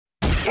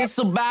It's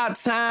about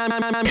time.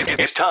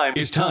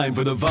 It's time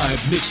for the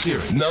Vibes Mix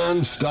Series.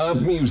 Non-stop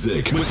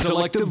music With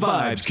Selective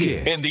Vibes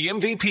Kid and the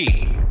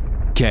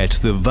MVP.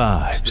 Catch the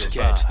vibes.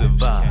 Catch the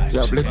vibes.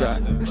 Yo,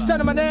 listen. It's time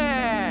of my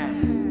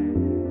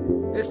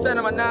name. It's time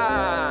of my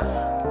name.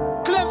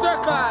 Clips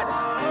record.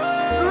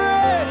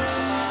 Rich.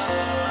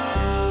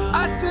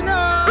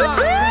 Atina.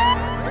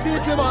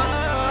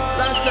 Titimus.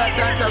 Langside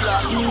Tanta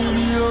Black.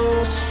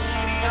 Genius.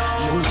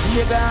 Young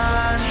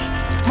Tegan.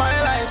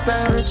 My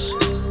lifestyle rich.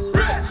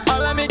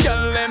 All of me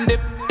girl them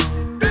dip.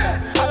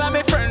 All of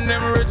me friend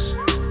them rich.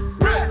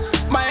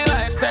 My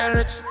lifestyle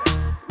rich.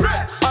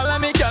 All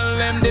of me girl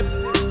them dip.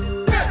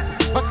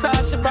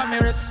 Versace from me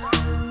wrist.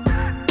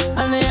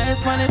 And the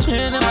ice money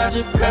chain in my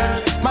jeep.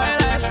 My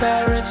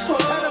lifestyle rich.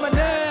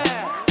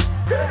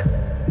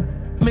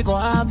 Me go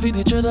hard for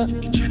the cheddar.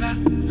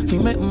 Fi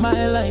make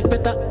my life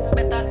better.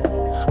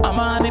 I'm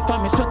on it for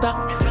me sweater.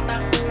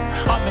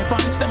 On me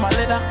pants them a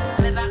leather.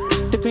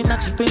 Tipping a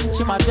chip in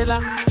Chimagella.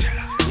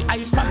 The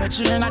ice for me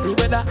chain at the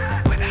weather.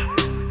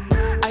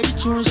 I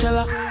choose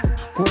sheller.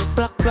 Gold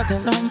black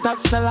platinum top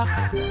seller.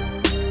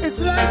 It's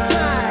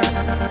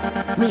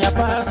lifestyle. Me a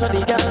pass so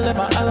the girl them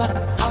a holla.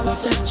 Holla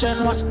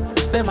section watch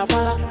them a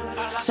follow.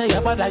 Say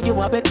your brother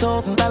you a big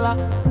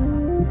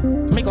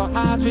 $1,000. Me go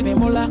hard for the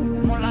mullah.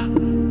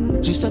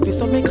 Giuseppe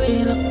so me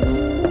clean up.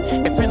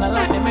 If you not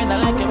like me, me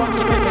not like it. Watch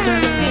the people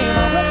turn the scheme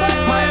up.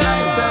 My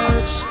lifestyle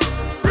rich.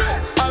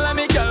 All of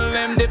me girl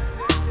them dip.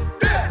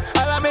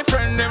 All of me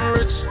friend them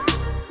rich.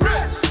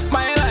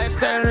 My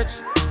lifestyle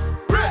rich.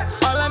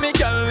 All of me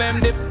girl them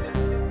dip.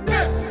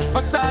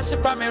 Versace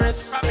for me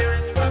wrist.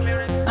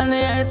 And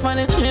the ice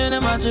money chain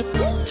in my jeep.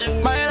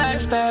 My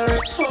lifestyle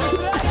rich.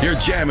 You're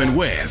jamming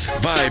with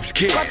Vibes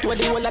Kid. Cut with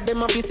the whole of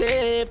them up be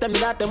safe. Them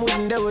that them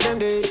wouldn't do with them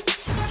day.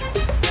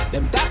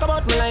 Them talk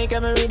about me like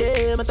every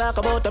day. Me talk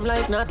about them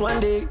like not one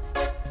day.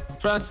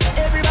 Trust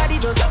everybody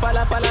just a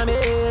follow me.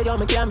 Yo,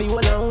 me can't be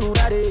one on who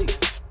that day.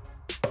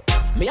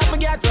 Me have me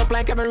get up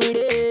like every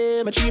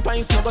day. My 3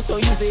 pints no go so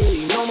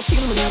easy. Now me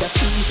feel me need a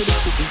key to the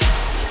city.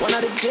 One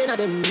of the gen of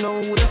them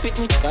know who they fit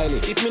me.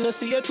 Kylie, if me no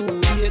see you too,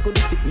 they could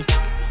be sick me.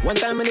 One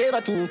time I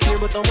never too care,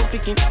 but I'm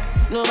picking.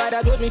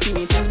 Nobody judge me for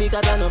me things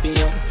because I know for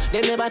you.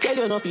 They never tell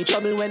you nothing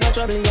trouble when I'm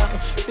troubling you.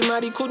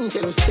 Somebody couldn't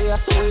tell us, say I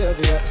saw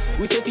obvious.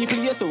 We set the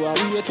place so I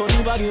wait on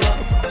the value up.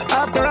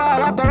 After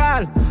all,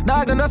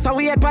 dog and us a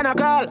wait pan a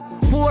call.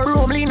 4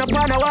 room lean up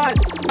on a wall.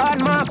 On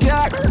my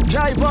yard,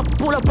 drive up,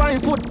 pull up on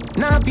foot.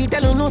 Now if you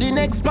tell you know the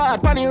next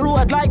part, pan the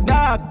road like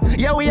dog.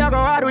 Yeah, we a go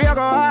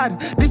hard.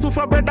 This one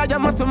for bread that you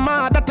must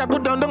mad. That a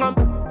good down. Who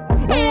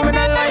me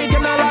not like, you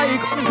not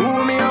like.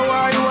 Who me a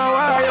why, you a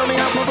why. You me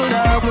a couple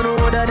dog, me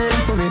know that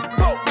ain't to me.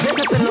 They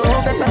just say no,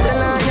 that I say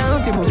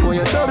loyalty. Before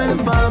you trouble the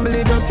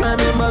family, just try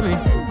remember me.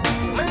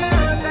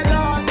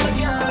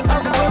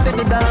 I'm out in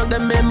the dog,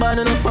 them member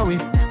enough for we.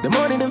 The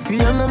money, the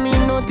feel, no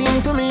mean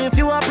nothing to me. If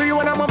you are free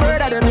when I'm a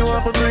murder, then you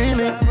want to free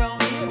me.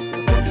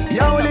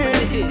 Yo,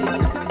 Lee.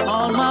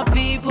 All my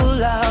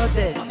people out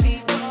there,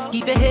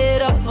 keep your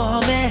head up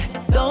for me.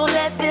 Don't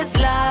let this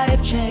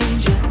life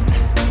change you.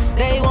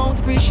 They won't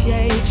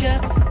appreciate you.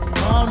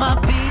 All my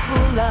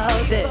people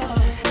out there,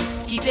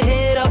 keep your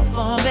head up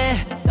for me.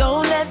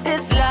 Don't let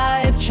this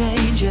life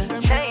change you.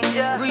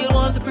 Real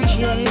ones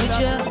appreciate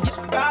you.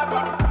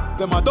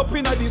 Them a dope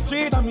inna the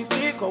street and me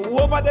see go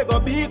over they go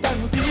beat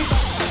and beat.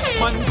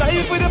 Man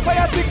drive with the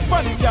fire tick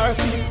pon the car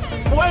seat.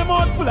 Boy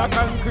mouth full of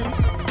concrete.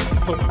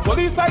 So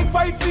police I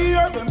fight for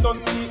years and don't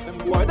see them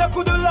boy that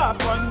could the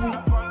last 1 week.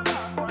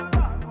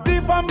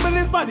 The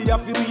families man they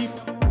have to weep.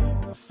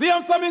 See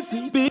them so me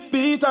see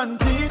beat and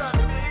teach.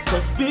 So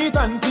beat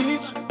and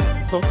teach.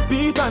 So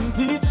beat and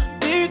teach.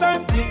 Beat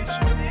and teach.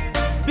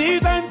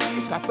 Beat and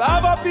teach.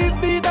 Cassava please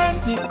beat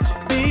and teach.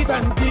 Beat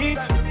and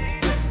teach.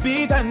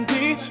 Beat and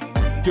teach.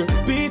 You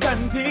beat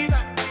and teach.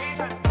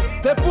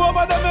 Step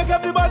over them make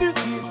everybody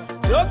see.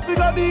 Just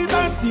figure beat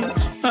and teach.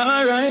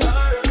 Alright.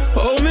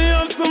 Oh, me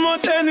have so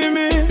much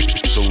enemy.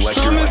 Select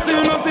your me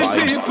still not see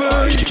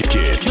people.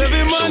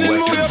 Every morning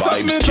move you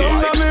cut me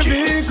down on my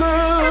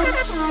vehicle.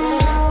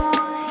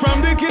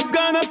 From the kids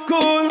gone to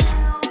school,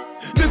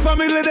 the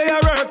family they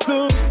are hurt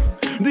too.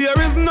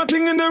 There is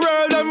nothing in the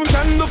world that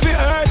can do to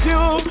hurt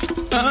you.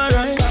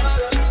 Alright.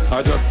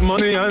 I just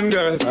money and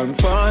girls and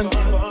fun.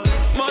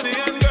 Money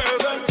and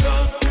girls and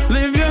fun.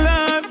 Live your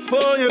life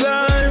for your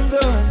life,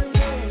 though.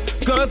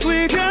 Cause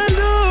we can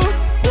do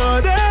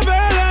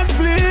whatever that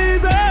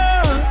pleases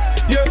us.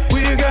 Yeah,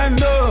 we can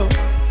do.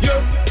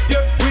 Yeah,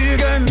 we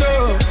can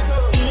do.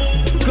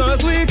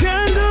 Cause we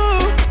can do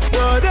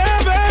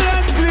whatever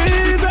that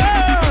pleases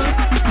us.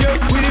 Yeah,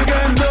 we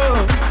can do.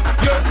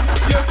 Yeah,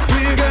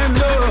 we can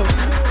do.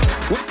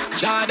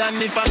 Jordan,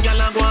 if a girl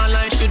a go on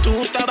like she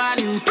too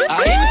stubborn,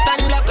 I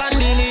instant block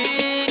and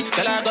delete.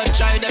 Tell her go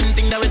try them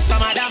thing that with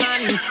some other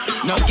man.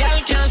 No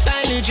girl can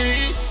style it,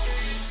 G.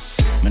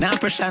 Man, I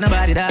pressure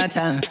nobody that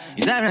time.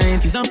 It's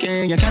alright, it's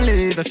okay, you can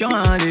live if you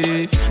want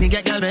live. Me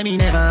get girl, baby,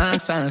 never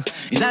ask fast.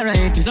 It's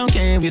alright, it's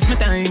okay, waste my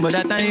time, but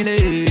that time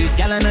is.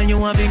 Girl, I know you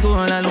want to go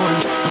all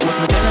alone. Suppose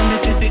me tell them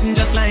this is sitting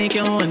just like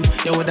your own.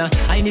 You woulda,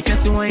 I need to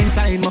see what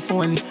inside my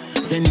phone.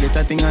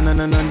 Vendetta thing on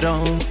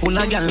down. Full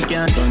of gal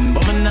can't done.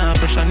 But me nah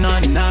pressure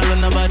none. Nah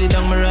run nobody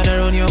down, me rather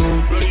run you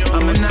out.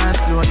 I'm a nah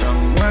slow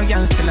down. More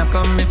gal still a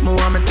come. If me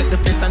want me take the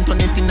place and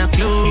turn it in a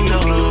club.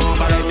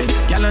 Alright then,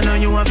 gal I know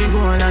you want to go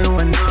all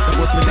alone.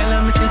 Suppose me tell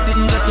them me see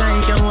sitting just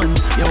like your own.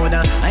 You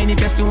woulda, I need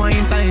to see what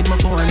inside my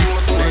phone.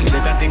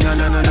 Vendetta thing on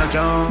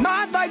down.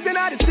 Mad vibes in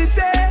the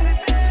city.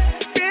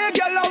 Big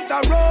girl out a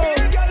road.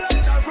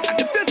 And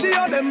the face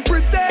of them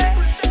pretty.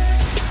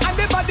 And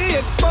the body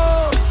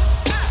exposed.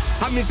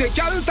 And me say,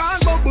 girl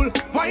start bubble,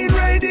 wine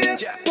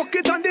radiate,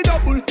 pocket on the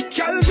double,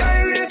 girl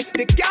gyrate.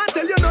 They can't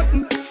tell you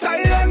nothing,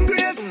 style and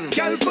grace.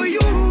 Girl for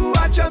you,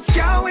 I just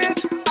can't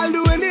wait. I'll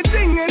do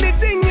anything,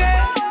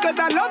 yeah. Cause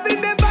I love in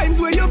the vibes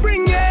where you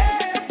bring,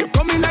 yeah. You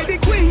coming like the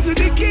queen to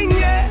the king,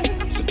 yeah.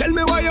 So tell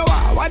me why you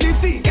are, what you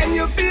see, can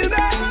you feel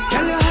that?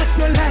 Girl, you hot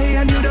no lie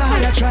and you don't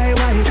have to try,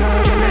 why?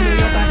 Cause you know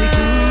your body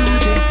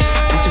good,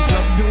 yeah. I just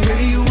love the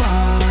way you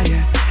are,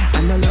 yeah.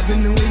 And I love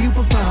in the way you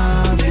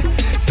perform, yeah.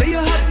 Say you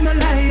hot no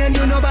lie and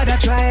you know about to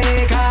try.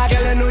 Cause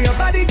girl, I know your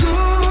body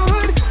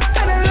good.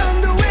 And I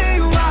love the way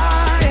you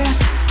are,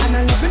 yeah. And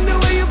I love the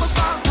way you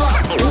perform.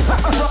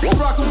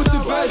 Rockin' with the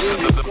best.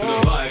 The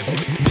Vibes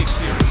Mix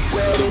Series.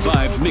 The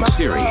Vibes Mix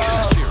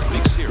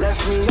Series.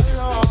 Left me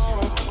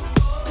alone.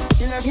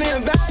 You left me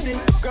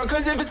abandoned. Girl,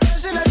 cause if it's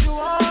special that you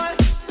want,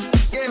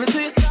 gave it to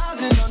you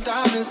 1,000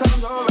 times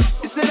over.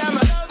 You said that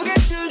my love will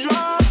get you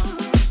drunk.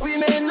 We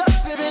made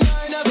love every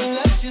night, never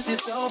let you see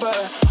sober.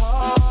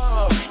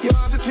 You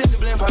have to pin the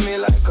blame on me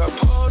like a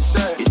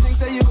poster. You think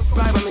that you a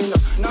spy, but me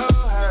no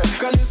hurt.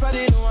 Girl, if I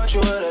didn't want you,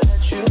 would've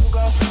let you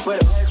go.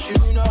 Would've let you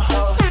know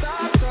how.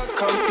 Stop the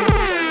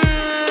confusion.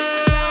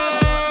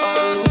 Stop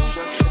the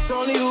illusion. It's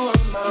only you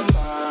on my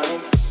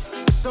mind.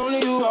 It's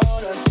only you all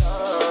the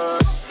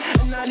time.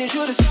 And I need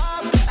you to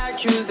stop the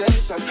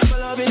accusation. My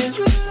loving is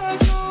real, I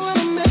know what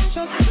I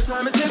mention. The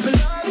time it takes for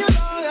love, you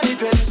know I need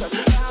patience.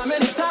 How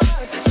many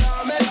times, so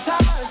many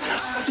times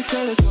I have to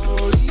say it's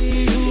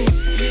only you.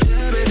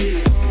 Yeah, baby,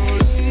 it's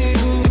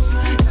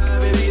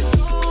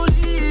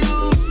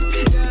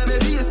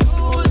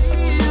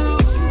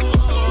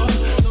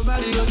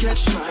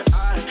catch my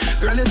eye.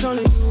 Girl, it's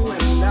only you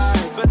and I.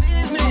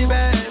 Believe me,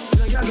 babe.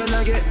 No, you're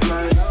gonna get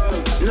my love.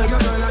 No, you're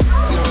gonna get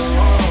no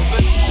more.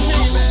 Believe me,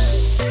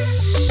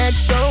 babe.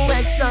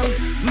 XOXO,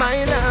 my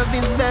love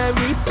is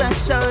very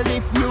special.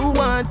 If you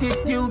want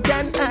it, you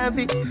can have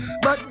it.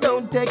 But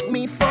don't take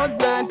me for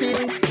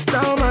granted.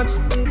 So much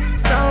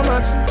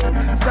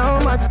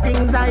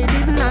things I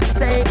did not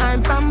say.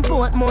 I'm from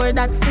Portmore,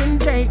 that's in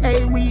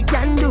JA. We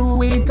can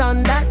do it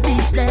on that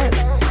beach there.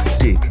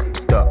 Tick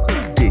tock,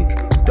 tick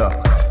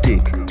tock.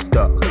 Tick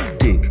tock,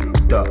 tick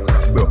tock,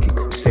 broke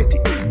it, set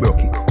it, broke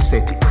it,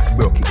 set it,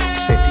 broke it,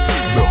 set it,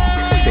 broke it,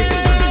 set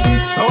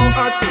it. So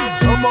hot,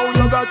 somehow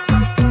you got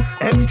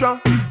extra,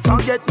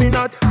 forget me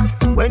not.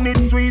 When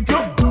it's sweet, you,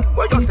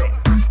 what you say?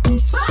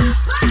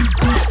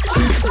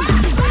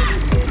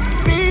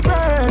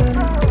 Fever,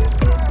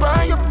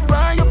 buy up.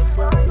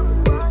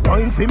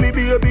 Wine for me,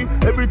 baby,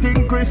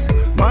 everything crisp.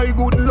 My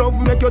good love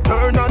make you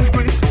turn and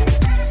crisp.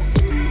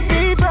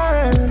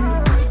 Fever,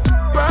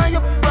 buy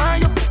up.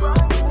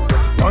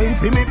 Wine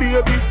for me,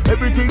 baby,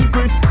 everything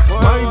crisp.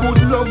 My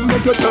good love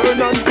make you turn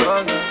and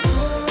turn.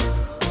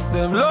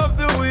 Them love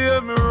the way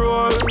me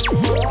roll.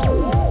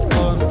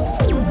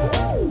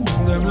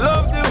 Them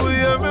love the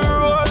way me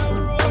roll.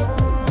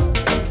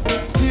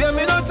 Yeah,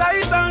 me no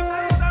titan,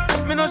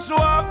 me no show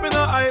off, me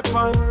no hype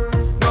on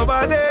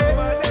nobody.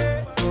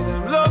 So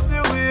them love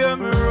the way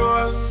me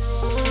roll.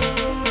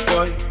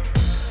 Boy,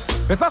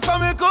 better so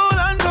me cool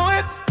and do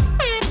it.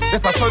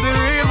 Better so the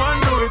real man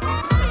do it.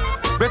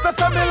 Better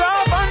so me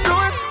laugh and do it.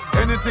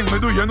 Anything me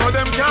do, you know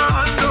them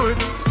can't undo it.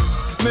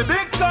 Me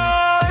big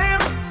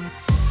time.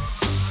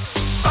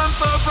 I'm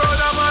so proud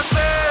of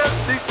myself.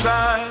 Big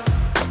time.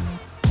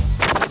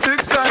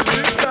 Big time,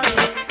 big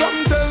time.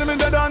 Some tell me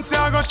the dance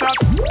I go shot.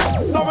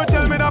 Some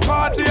tell me the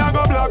party I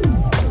go block.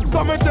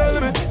 Some tell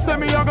me, say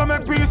me I go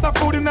make piece of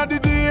food in the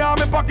day and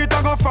me pocket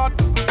I go fat.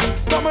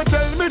 Some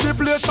tell me the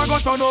place I go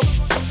turn up.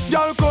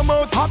 Y'all come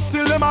out hot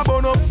till them a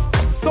burn up.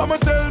 Some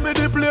tell me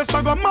the place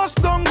I go mash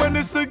down when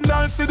the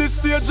signal see the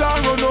stage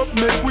and run up.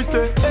 Make we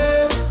say,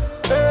 hey,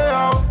 hey,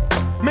 how.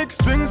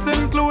 Mixed drinks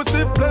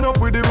inclusive, blend up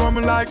with the rum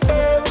like,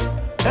 hey,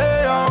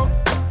 hey, how.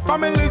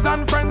 Families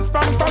and friends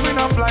from foreign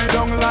a fly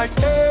down like,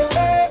 hey,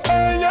 hey,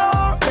 hey,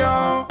 yo,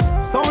 yo.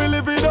 So we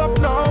live it up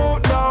now,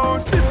 now.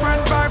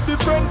 Different vibe,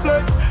 different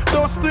flex,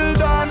 though still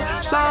done,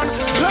 shine,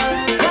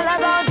 light. Girl, I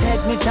gon'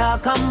 take me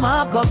chalk and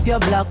mark up your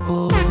black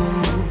book.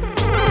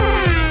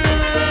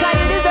 Cause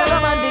you deserve a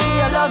man to be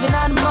your loving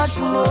and much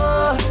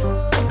more.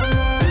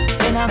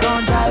 Then I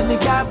gon' drive me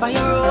car by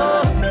your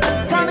roads.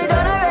 Tell me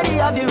don't already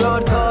have your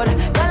road code.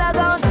 Girl, I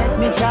gon' take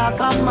me chalk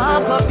and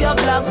mark up your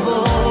black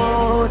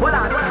book.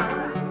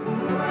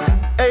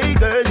 Hey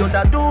girl,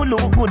 Coulda do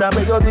look good at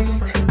me your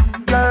beat.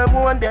 Girl,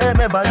 one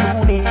them ever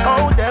unique.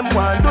 How them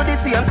want do the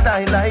same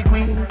style like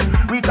we?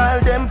 We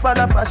call them for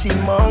the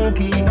fashion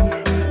monkey.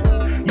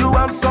 You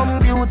have some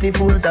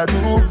beautiful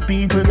tattoo,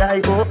 people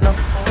I hope no.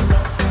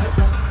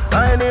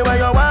 Anyway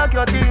you walk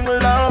your thing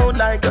loud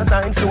like a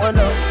sign to a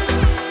love.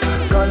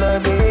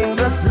 Coloring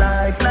this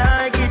life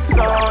like it's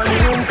all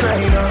in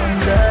crayon.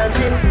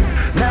 Searching,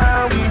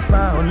 now we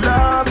found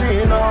love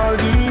in all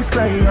these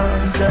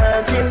crayons.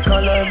 Searching,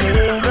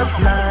 coloring this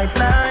life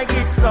like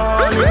it's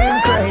all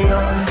in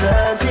crayon.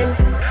 Searching,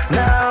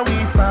 now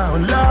we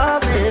found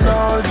love in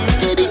all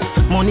these.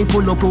 Money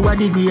pull up over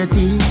the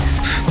greatest.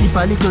 Tip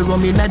a little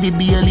rum inna the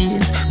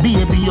Baileys.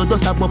 Baby, you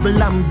just a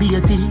bubble and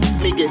beaties.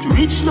 Me get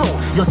rich now,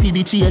 you see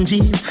the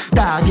changes.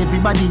 Dog,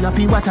 everybody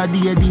happy, what a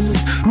day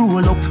this.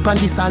 Roll up on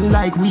the sun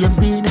like waves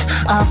did.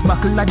 Half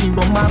buckle of the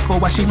rum, half for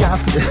wash it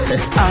off.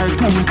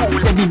 R2,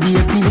 say the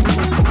baby.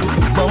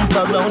 Bump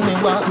around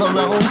and walk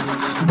around.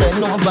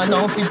 Bend over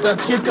now, if you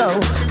touch it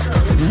out.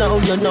 Now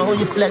you know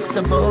you're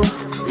flexible.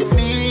 You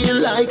feel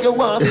like you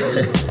walk.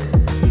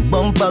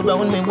 Bump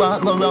around me,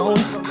 walk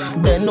around.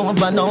 Bend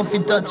over now if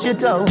you touch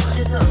it out.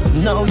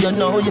 Now you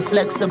know you're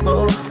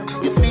flexible.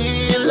 You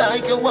feel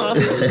like you walk.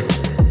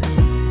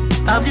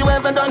 Have you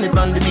ever done it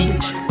on the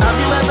beach? Have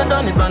you ever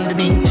done it on the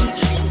beach?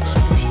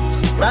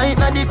 Right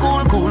now the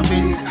cool, cool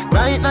breeze.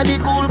 Right now the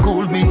cool,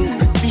 cool breeze.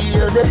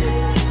 Feel the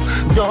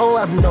don't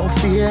have no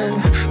fear,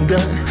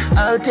 girl,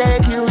 I'll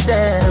take you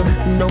there.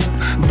 No,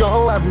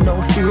 don't have no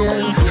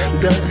fear,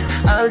 girl,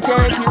 I'll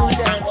take you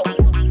there.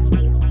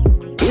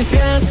 If you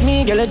ask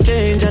me, girl, I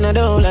change and I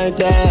don't like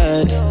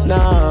that.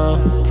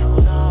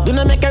 No, do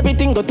not make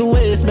everything go to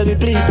waste, baby,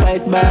 please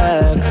fight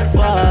back.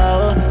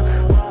 Wow,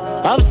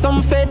 have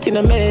some faith in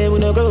a man, we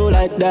no grow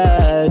like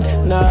that.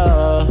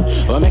 No,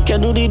 or make you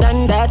do the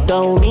done that,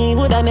 don't me,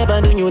 would I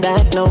never do you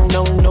that? No,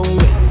 no, no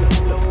way.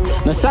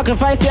 No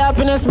sacrifice your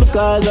happiness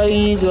because of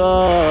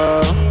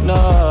ego.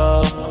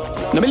 No,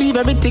 no believe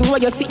everything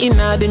what you see in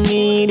the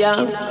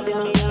media.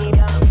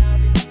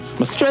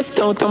 I'm stressed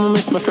out, I'm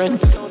miss my friend.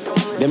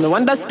 Them no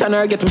understand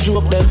or get to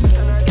joke them.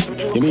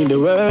 You mean the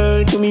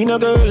world to me, no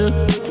girl.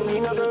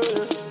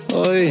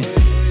 Oi,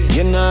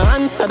 you no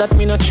answer that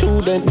me not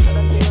true then.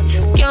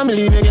 Can't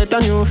believe you get a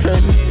new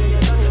friend.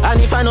 And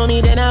if I know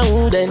me then I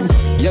wouldn't.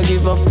 You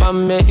give up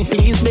on me,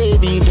 please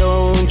baby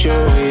don't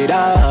throw it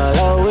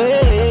all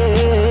away.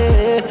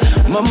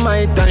 My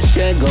might and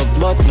shake up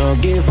but no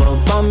give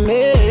up on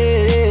me.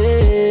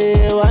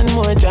 One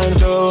more chance,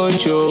 don't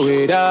throw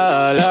it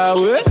all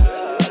away.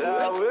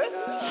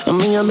 I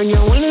mean, I beg you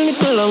one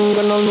little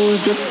longer, no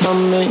lose grip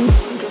on me.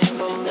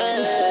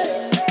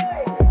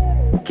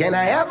 Can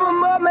I have a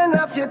moment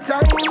of your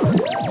time?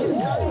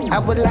 I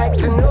would like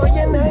to know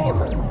your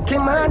name.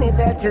 Kimani,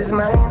 that is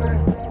mine.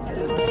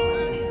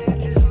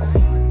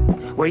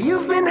 Where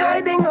you've been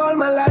hiding all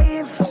my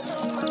life.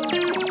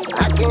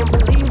 I can't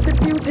believe the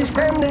beauty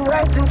standing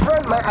right in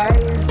front of my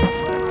eyes.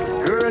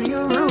 Girl,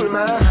 you rule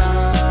my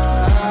heart.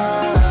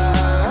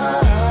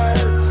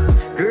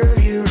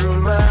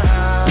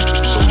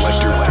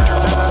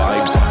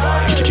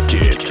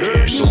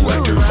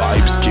 Selector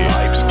Vibes Kid.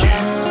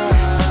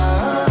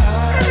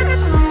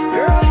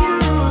 Girl, you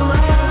rule my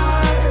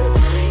heart.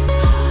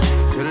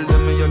 Tell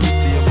them me you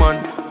see a man.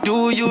 Do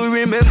you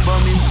remember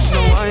me?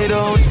 No, I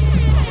don't.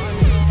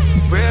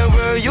 Where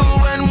were you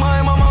when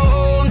my mama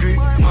hungry?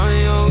 My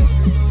out.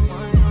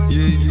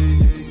 Yeah.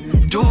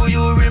 Do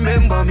you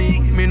remember me?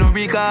 Me no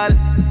recall.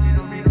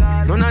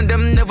 None of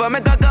them never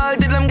make a call.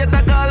 Did them get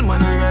a call?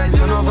 Man, I rise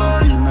and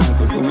over.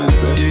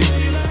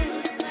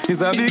 It's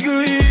a big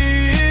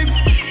league.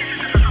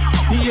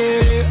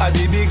 Yeah, at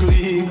the big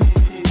league.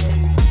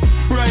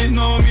 Right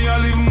now, me I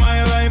live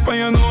my life, and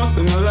you know,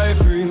 so my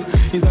life real.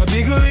 It's a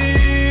big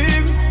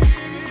league.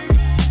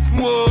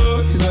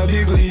 Whoa, it's a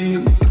big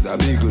league. It's a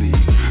big league.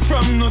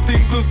 From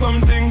nothing to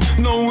something,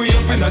 no way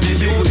up in the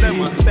big league.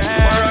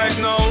 But right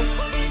now,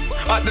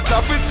 at the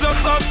top it's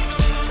just us.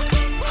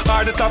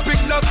 At the top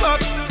it's just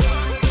us.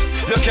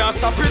 You can't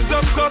stop it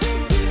just us.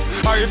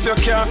 Or if you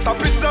can't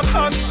stop it just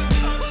hush.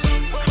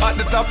 At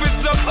the top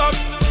it's just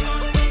us.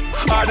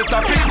 Or the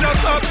top is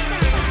just us.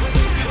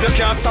 You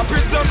can't stop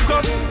it just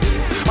us.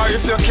 Or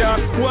if you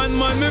can't. One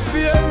man me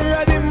fear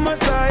the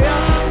Messiah.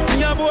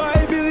 Me a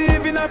boy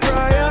believe in a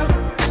prayer.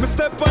 Me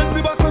step on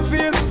the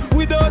battlefield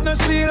without no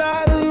shield.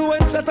 All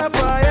when shot a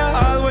fire.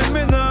 All when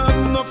me no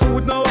have no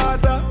food, no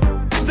water.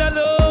 Jah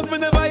love me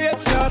never yet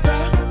shatter.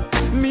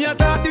 Me a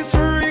thought this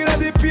for real.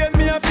 The pain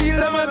me a feel.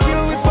 Them a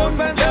kill with sons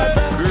and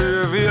daughters.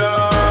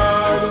 Graveyard,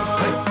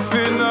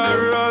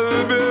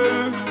 funeral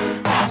bill,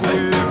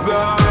 squeeze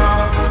up.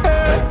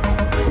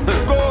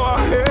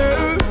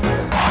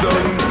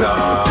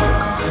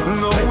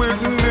 No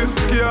witness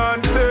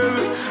can't tell.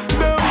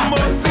 Them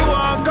must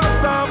walk a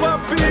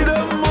Savapi.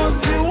 Them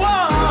must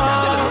walk.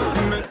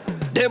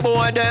 They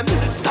boy them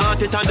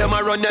start it and them a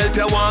run help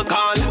you one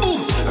call.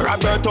 Boom.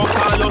 Roberto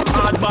Carlos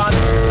hardball.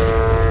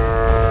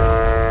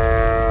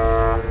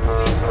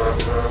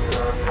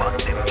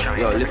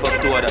 Yo, lift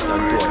up two of that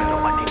and two.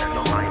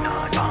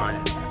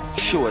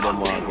 show them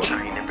what I got. You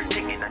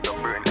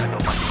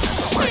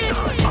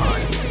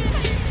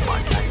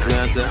know what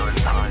I'm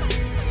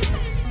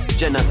saying?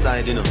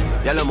 Genocide, you know.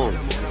 Yellow Moon.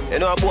 You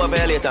know a boy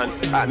violate and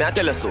me I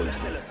tell you so.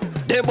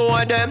 The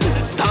boy them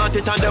start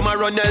it and them a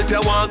run help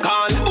you one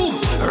call.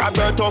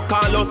 Roberto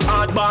Carlos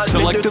hardball.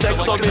 Make the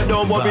sex so me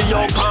don't worry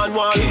you can't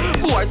wall.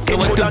 Boy skin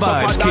good and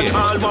tougher than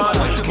all man.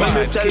 When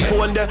me cell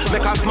phone there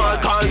make a small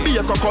call. Be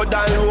a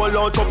crocodile roll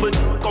out couple.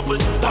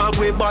 Talk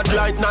way bad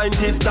like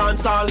 90s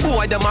dance hall.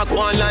 Boy them a go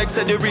on like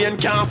say the rain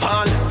can't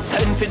fall.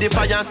 Send for the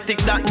fire stick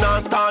that non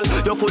stall.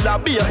 You full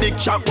of be a big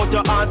chop but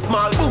your heart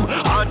small. Boom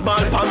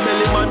hardball pan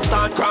belly man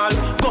start crawl.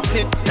 Buff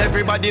it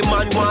everybody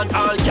man want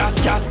all gas.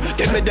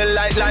 Give me the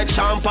light like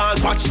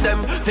champagne. Watch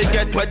them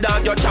forget where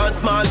dog your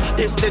chance man.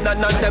 This thing and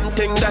none them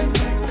thing that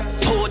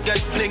food get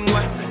fling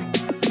wet.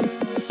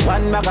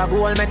 One bag of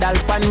gold medal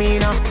pan me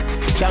now.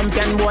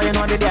 Champion boy you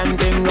know the damn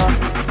thing go.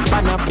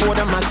 Pan a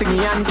podium a sing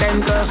and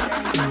temper.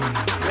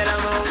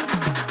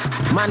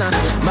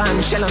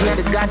 Man, shell on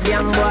the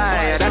goddamn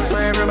boy. That's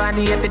why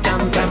everybody at the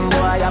champion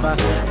boy. Have a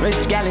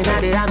rich gal in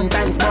the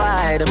Hamptons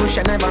boy. The bush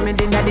never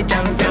made in the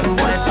champion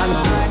boy.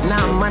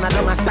 Now man, I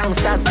don't a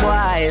songsters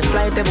boy.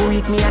 Flight every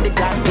week me and the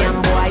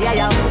goddamn boy.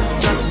 Yeah.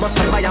 Just bust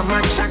up by a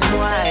mansion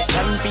boy.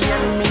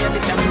 Champion me and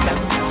the champion.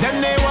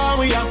 Then they want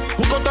we up.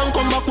 Who got and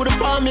come back with the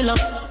formula.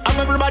 I'm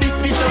everybody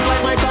speechless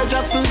like Michael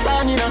Jackson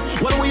song, you know.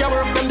 When we are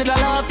work, them did a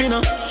laugh, you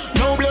know.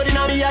 No blood in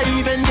me, I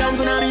even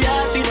Johnson in me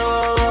heart, you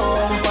know.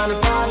 For the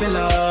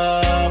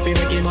formula, we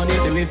making money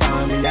to me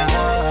formula.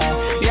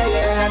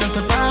 Yeah, that's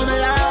the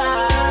formula.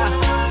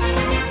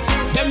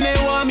 Them they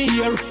want me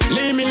here,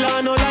 leave me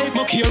alone, no life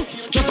muck here.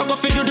 Just a go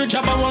fi do the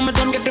job, I want me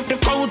done get the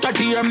out of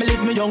here. Me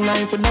live my young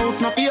life without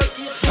no fear.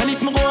 And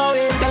if me go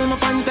away, tell my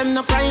fans them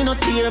no cry, no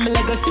tear. My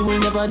legacy will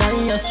never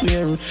die, I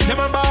swear.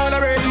 Never ball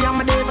already, I'm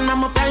a Dave and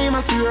I'm a prime,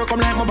 I swear. Come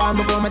like my band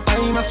before my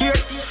time, I swear.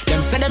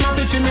 Them say them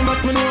happy for me,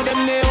 but me know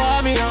them they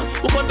want me,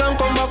 Who got and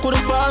come back with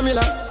the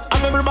formula.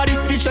 I'm everybody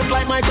speechless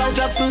like Michael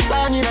Jackson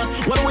song, you know.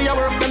 When we are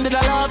work, them did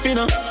a laugh, you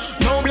know.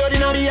 No blood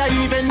in me, I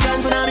even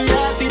Johnson in me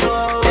heart, you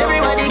know.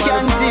 Everybody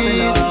can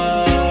see it.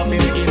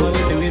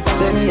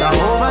 Say me a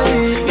over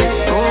it.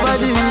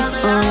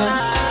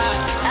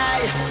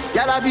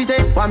 Y'all fi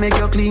say, why make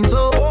you clean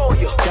so?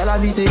 Y'all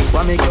fi say,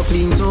 why make you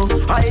clean so?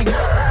 I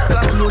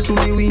got to look through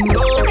the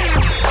window.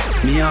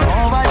 Me a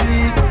overdo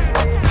it.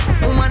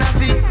 Woman a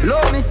fi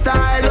love me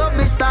style.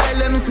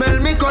 Let me smell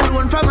me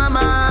cologne from my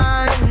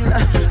mind.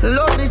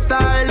 Love me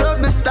style.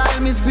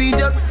 Me squeeze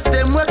you,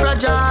 them we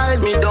fragile.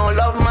 Me don't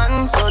love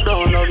man, so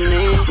don't love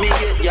me. Me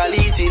get y'all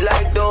easy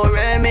like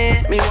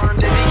Doremi. Me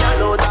want every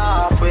y'all out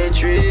halfway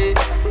tree.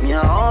 Me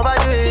a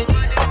overdo it.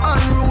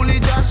 Unruly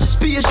Josh,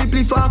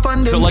 spaceshiply far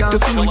from them.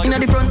 Can't see me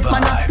in the front,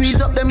 man I squeeze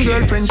up them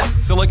girlfriend.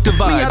 Select the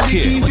vibes, we have the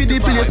key for the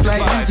place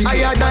like easy.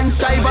 Higher than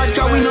sky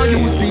vodka, we no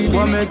use speed.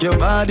 What make your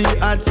body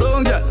hot,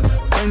 so girl?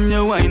 When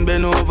you wine,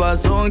 bend over,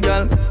 so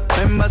girl.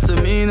 Remember, say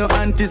me no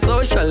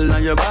antisocial. Now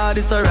your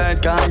body's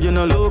alright, cause you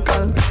no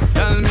local.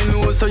 Tell me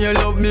no, so you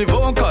love me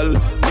vocal.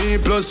 Me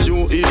plus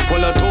you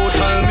equal a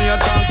total. Me a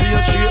talk to you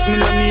straight, me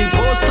no need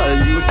postal.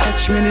 You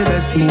touch me the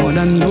best more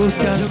than those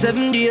girls.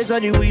 7 days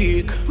of the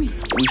week,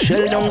 we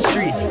shell down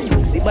street.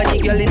 Sexy body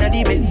girl in a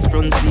the Benz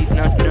front seat,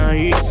 not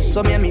nice.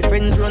 So me and me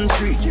friends run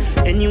street.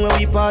 Anywhere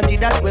we party,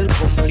 that well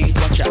complete.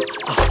 Watch out.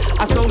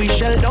 I saw we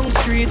shell down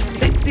street.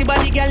 Sexy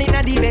body girl in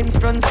a the Benz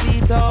front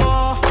seat.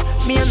 Oh,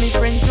 me and me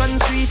friends run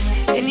street.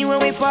 Anywhere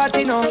we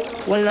party now.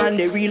 Well, and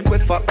the real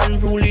quick for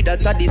unruly,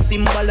 that are the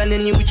symbol. And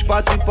any which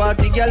part we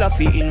party, girl, I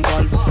feel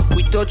involved.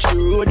 We touch the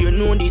road, you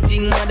know the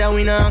thing, mother.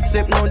 We not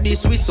accept no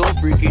this, we so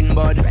freaking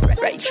bad.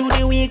 Right through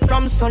the week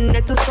from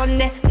Sunday to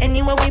Sunday.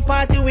 Anywhere we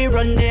party, we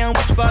run there. And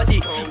which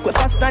party? Quick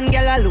fast and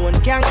girl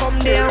alone can't come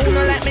there. Who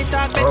no let me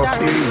talk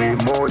better?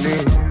 Money,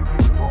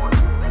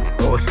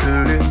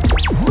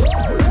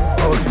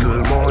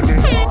 hustle money.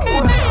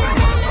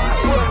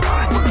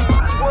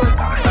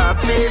 I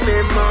feel me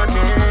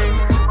money,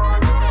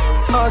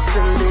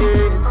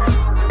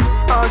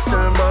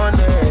 hustle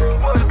money.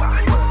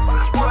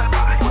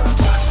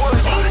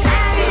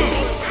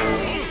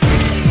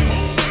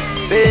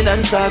 Pain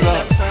and saga.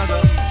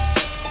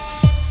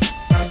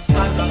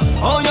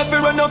 Oh, you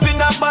feel run up in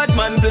that bad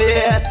man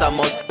place. I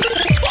must.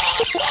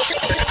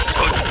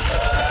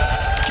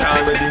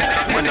 Can't ready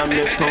when I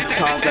make tough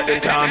talk like them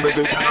can't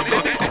ready.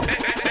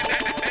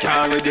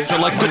 Can't ready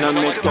when I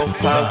make tough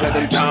talk like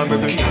them can't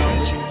ready.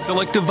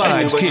 Select the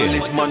vibes,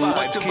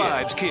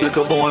 kid. Look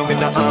a boy with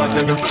the heart,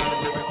 nigga.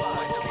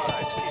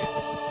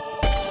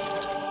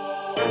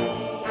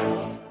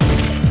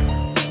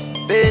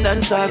 Pain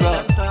and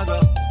saga.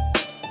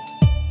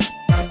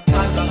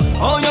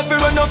 Oh, you feel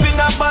run up in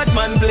that bad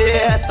man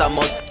place. I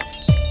must.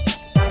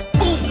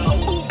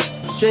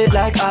 Straight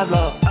like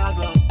Avla.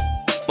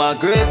 My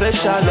grave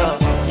is shallow.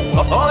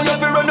 Oh, you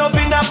feel run up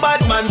in that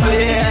bad man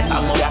place.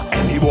 I must.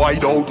 Any boy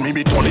ride out,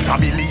 me turn it a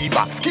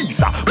believer.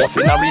 Skeezer,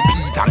 bustin' a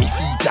repeater, me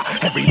feet ya.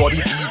 Everybody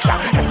feature,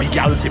 every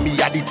gal see me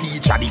a the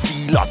teacher. The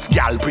feelers,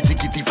 gal pretty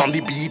kitty from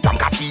the beat and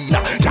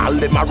casino. Gal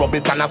them a rub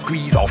it and a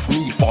squeeze off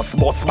me. First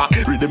bus back,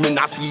 rhythm in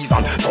a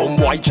season. Some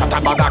boy chat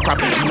about a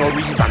crap, for no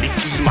reason. The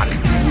scheme and the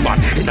demon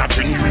in a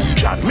Trini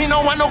region. Me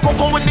no want no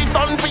cocoa in the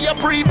sun for your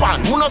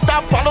pre-pan. Who no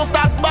stop follow,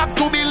 start back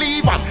to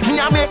believe on. Me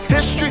a make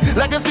history,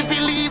 legacy fi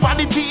leave on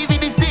the TV,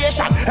 the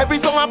station. Every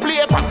song I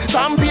play pan.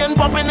 Champagne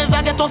popping is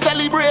a ghetto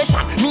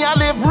celebration. Me a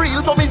live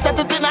real, so me set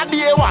it in a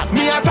day one.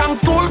 Me a thank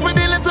school for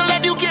the little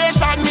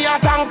education. Me a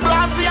thank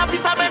class for a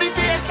piece of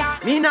meditation.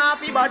 Me nah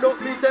fi bad up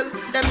myself.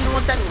 Them know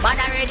say me bad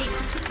already.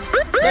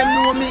 Them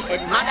know me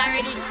head mad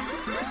already.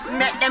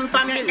 Make them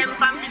family.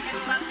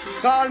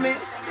 Call me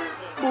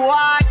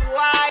boy.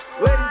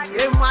 When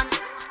the M1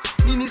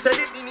 Nini said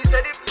it.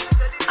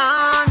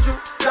 Andrew,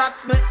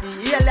 that's make the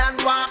alien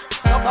walk.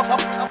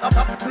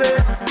 Play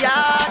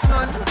yard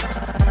man.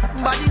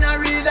 But in a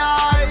real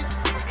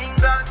life,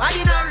 England. But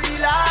in a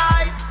real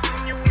life,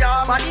 New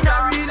York. But in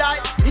a real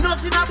life, you know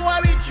see a boy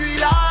with 3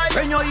 life.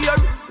 When you hear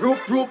roop,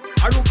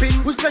 a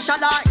rooping, we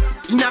specialize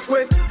in a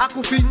quiff, a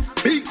coffins,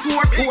 big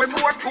tour,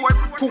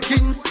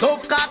 cooking,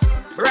 tough cut,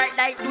 bright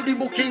light do the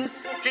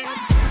bookings.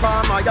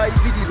 From my eyes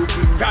with the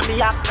looking. From me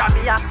up, what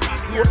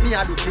me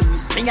a do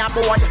things. Me a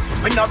boy,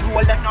 we not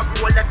roll them.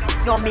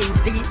 No mean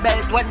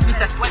seatbelt when we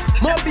say sweat.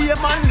 More be a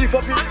man, live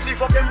up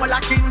them all a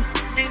king.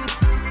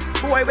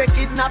 Boy we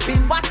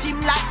kidnapping, watch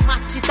him like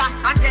mosquito.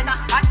 And then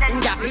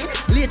yapping.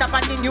 Later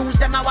on the news,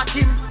 them a watch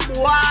him.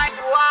 Why?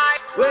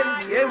 When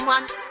the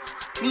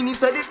M1 Nini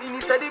said it.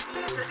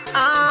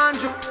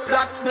 Andrew,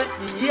 blacksmith,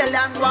 the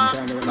alien walk.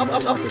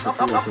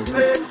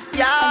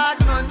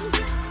 Yard man.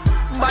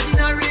 But in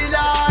a real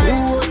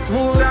life,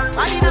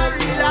 but in a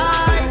real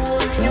life,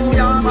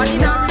 but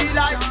in a real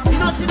life, you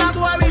know see that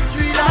boy with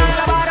 3 life. I'm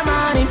all about the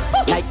money,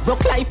 like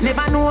broke life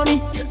never know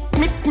me.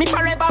 Me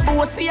forever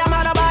bossy, I'm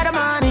all about the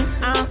money.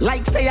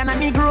 Like say I'm a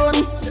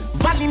Negroni,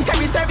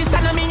 voluntary service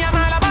and me, I'm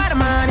all about the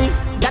money.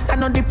 That I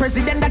know the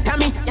president, that I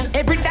me.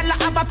 Every dollar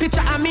have a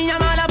picture of me,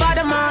 I'm all about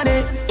the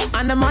money.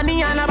 And the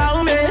money all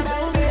about me,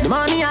 the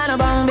money all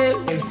about me.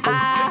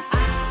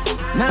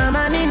 No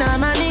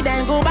money,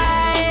 then go buy.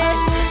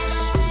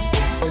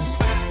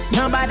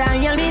 Nobody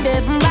yell me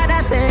deaf, but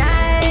I say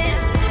aye.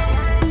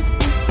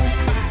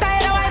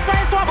 Tired of white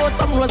price, what about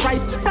some Rolls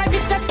Royce?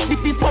 Private jets,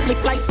 these public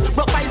flights.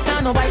 Broke by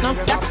stand no vice.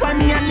 That's why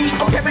me and Lee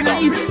up every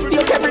night. Stay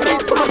up every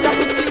night, so much up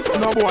to sleep.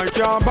 No boy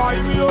can't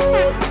buy me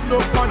out. No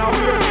man a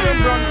wear them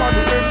grandpa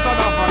the rims and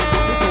a high.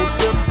 The coach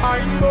them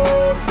find him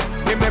out.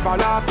 Him never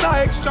last a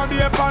extra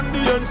day upon the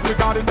ends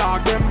because the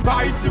dog them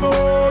bites him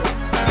out.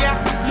 Yeah,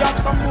 you have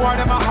some boy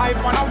them a hype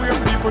and a weird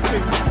people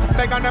things.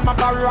 Beg and them a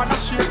borrow and a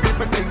share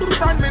people things.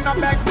 Friend me no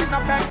beg.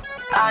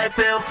 I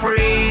feel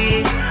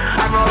free.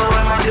 I'm rolling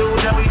with my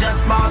dudes and we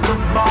just smoke the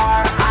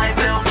bar. I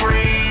feel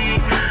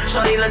free.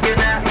 Shorty looking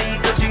at me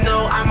cause you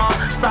know I'm a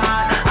star.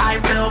 I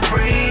feel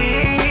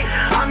free.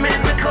 I'm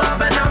in the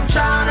club and I'm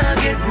trying to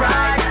get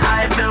right.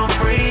 I feel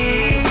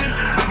free.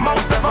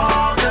 Most of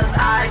all cause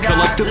I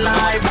got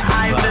life.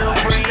 I feel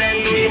free.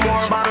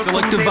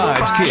 Selective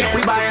Vibes Kill.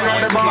 We buying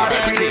on the bar,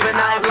 we living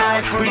out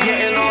life, we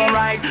getting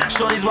alright.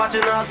 Shorty's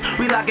watching us,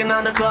 we locking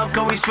on the club,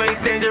 cause we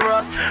straight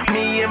dangerous.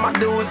 Me and my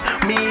dudes,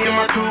 me and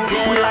my crew,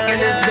 we locking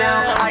this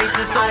down. Ice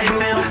is so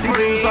blue, these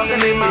things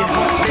talking in my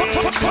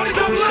mouth.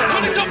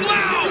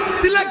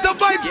 Select the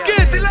Vibes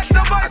Kid.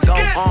 I go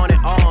on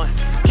and on,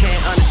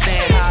 can't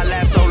understand how I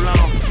last so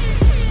long.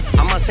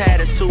 I must have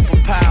the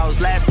superpowers,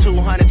 last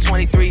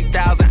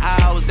 223,000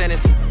 hours, and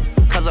it's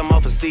cause I'm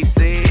off of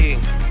CC.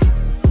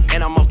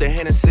 And I'm off the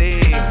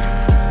Hennessy.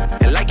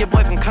 And like your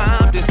boy from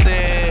Compton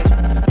said,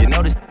 you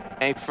know this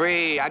ain't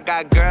free. I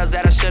got girls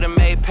that I should've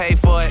made pay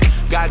for it.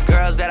 Got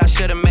girls that I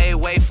should've made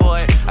wait for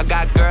it. I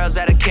got girls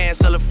that'll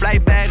cancel a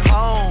flight back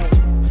home.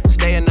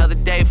 Stay another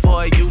day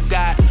for it. You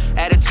got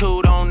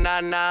attitude on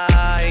nana,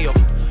 yo.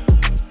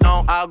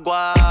 On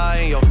agua,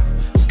 and yo.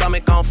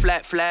 Stomach on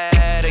flat,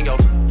 and yo.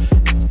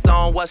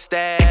 On what's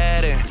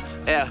that? And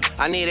yeah,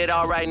 I need it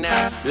all right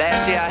now.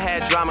 Last year I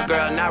had drama,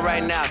 girl, not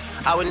right now.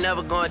 I would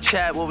never go and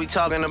chat what we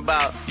talking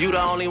about. You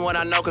the only one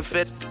I know can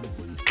fit.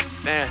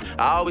 Man,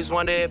 I always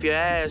wonder if you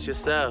ask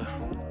yourself,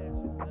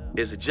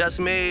 is it just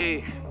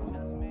me?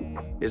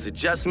 Is it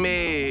just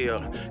me?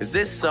 Or is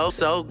this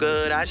so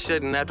good I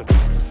shouldn't have to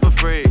for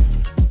free?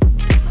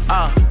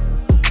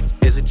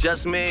 Is it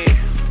just me?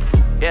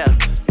 Yeah,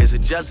 is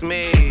it just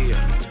me?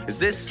 Is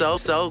this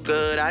so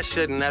good I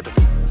shouldn't have to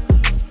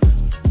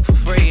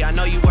free. I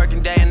know you working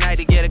day and night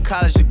to get a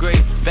college degree.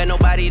 Bet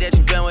nobody that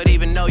you been with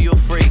even know you're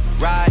free,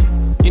 right?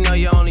 You know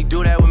you only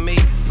do that with me,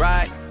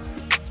 right?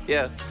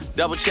 Yeah,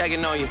 double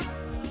checking on you.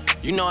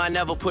 You know I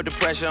never put the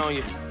pressure on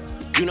you.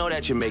 You know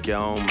that you make your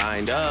own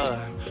mind up.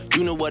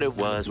 You knew what it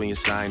was when you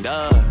signed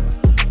up.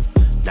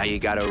 Now you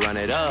gotta run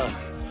it up.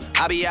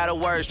 I be out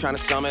of words trying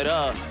to sum it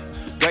up.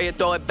 Girl, you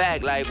throw it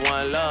back like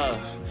one love.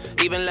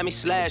 Even let me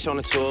slash on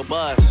the tour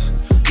bus.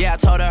 Yeah, I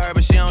told her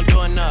but she don't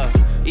do enough.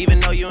 Even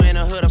though you in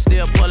the hood, I'm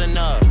still pulling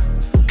up.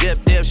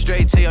 Dip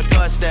straight to your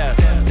doorstep.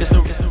 This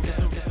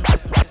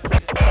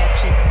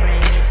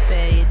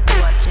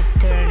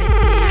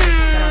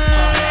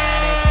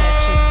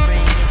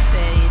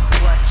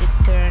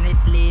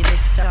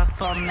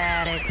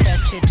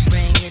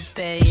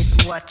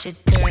watch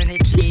it turn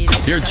its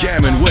leaves. You're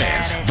jamming with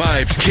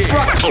Vibes Kid.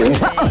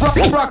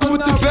 Rock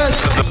with the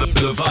best.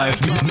 The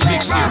Vibes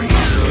Mix Series.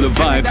 The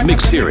Vibes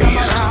Mix Series.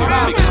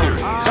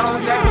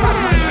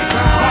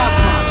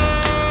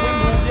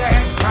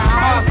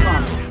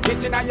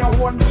 Listen on your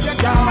own, you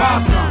can't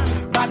boss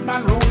man. Bad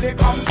man rule the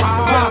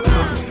compound.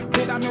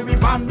 This and me we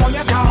band down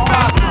your town.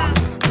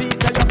 Please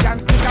say you can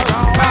stick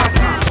around.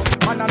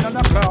 Man on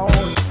the cloud.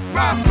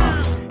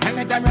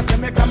 Anytime you see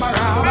me come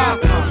around.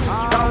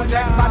 Don't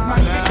let bad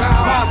man stick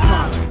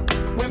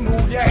around. We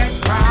move your head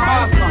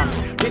cross.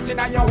 Listen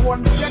on your own,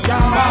 you can't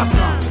boss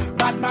man.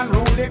 Bad man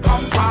rule the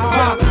compound.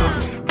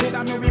 This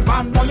and me we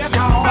band down your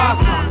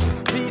town.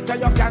 Please say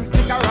you can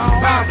stick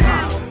around.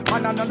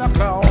 Man on the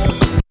cloud.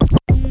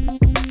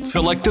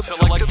 Selective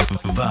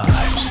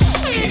Vibes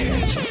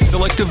Kid.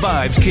 Selective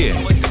Vibes Kid.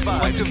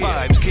 Selective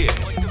Vibes Kid.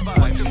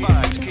 Selective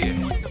Vibes Kid.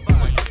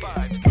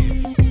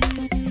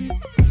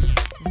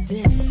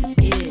 This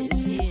is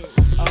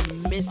a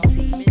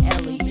Missy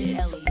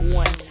Elliott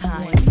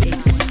one-time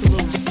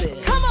exclusive.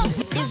 Come on,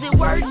 is it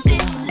worth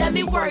it? Let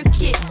me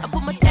work it. I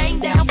put my thing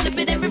down, flip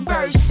it and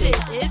reverse it.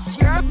 It's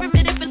your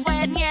primitive is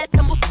why I need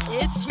number.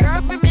 It's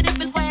your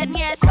primitive is why I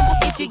need number.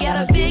 If you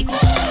got a big,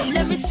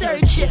 let me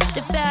search it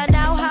to find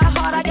out how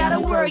hard I gotta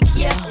work.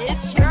 Yeah,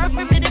 it's your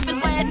primitive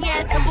is why I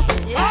need number.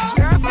 It's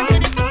your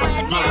primitive is why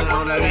I need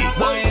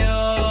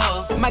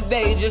number. My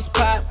day just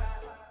pop.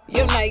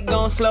 Your night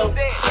gon' slow.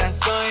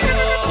 That's on you.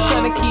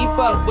 Tryna keep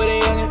up with a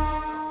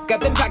youngin'.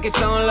 Got them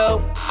pockets on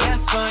low.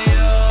 That's on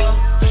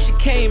you. She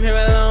came here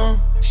alone.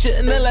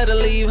 Shouldn't have let her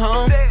leave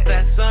home.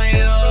 That's on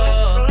you.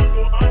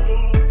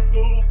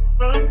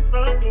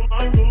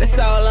 That's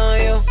all on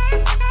you.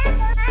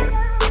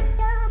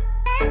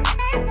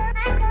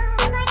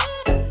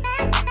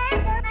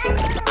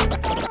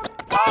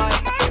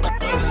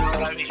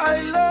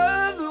 I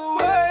love the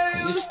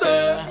way you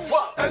stare.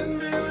 And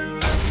me,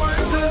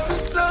 this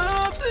is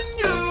something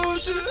you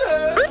should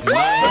have.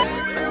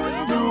 Baby, when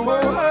you do my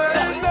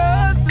head,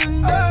 nothing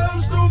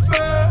else to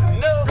bear.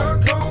 Girl,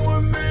 come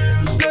with me.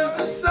 This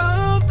is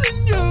something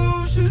you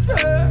should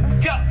have.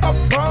 I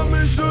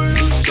promise you,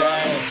 you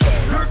shine.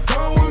 Girl,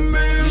 come with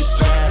me, you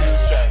shine.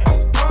 I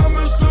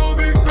promise to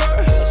be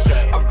great.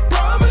 I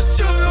promise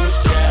you, you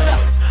shine.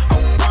 I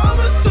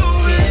promise to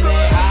be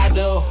great. I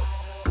do.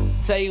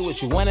 Tell you what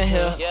you wanna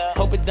hear.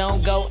 Hope it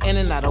don't go in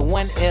and out of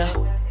one ear.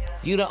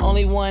 You the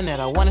only one that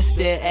I wanna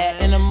stare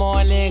at in the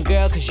morning,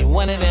 girl, cause you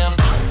one of them.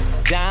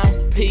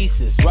 Dime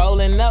pieces,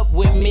 rolling up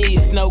with me,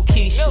 it's no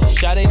Keisha.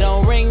 Shawty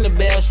don't ring the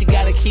bell, she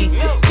got a key.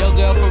 Your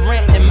girl for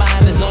rent and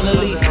mine is on the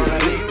leases.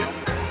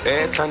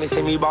 Every time they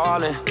see me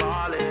ballin',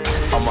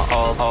 I'm a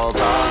all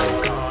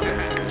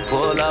ballin'.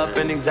 Pull up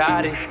in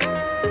exotic,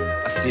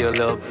 I see a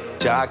little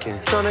jockin'.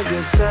 Tryna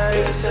get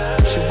saved,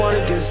 she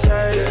wanna get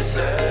saved.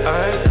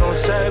 I ain't gon'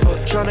 save her,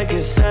 tryna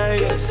get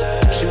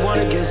saved. She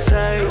wanna get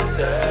saved,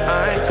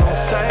 I ain't gon'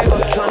 save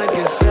her, tryna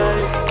get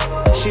saved.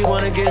 She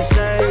wanna get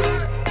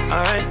saved,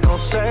 I ain't gon'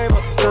 save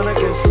her, tryna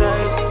get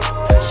saved.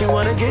 She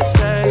wanna get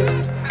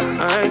saved,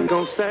 I ain't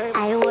gon' save her.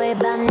 I ain't worried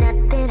about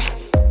nothing,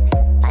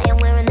 I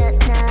ain't wearing a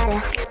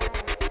nada.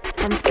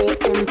 I'm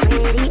sitting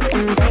pretty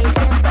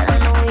impatient, but I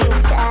know you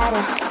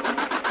gotta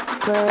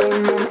put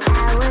in them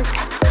hours.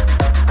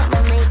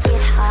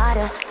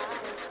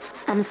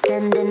 I'm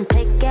sending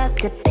pick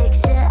after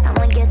picture,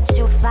 I'ma get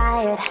you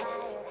fired.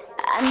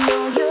 I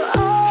know you're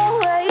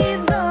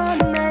always on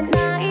that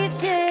night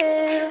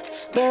shift,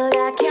 but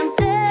I can't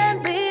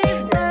stand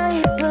these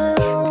nights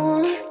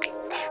alone.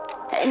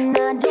 And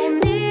I don't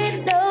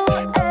need no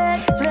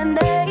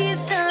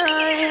explanation,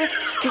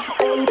 cause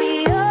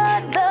baby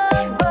you're the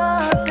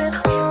boss at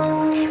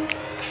home.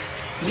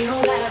 You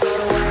don't gotta go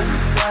to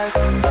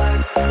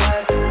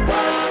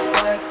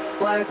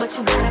work, but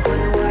you gotta put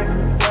in work.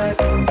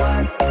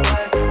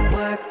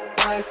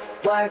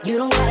 You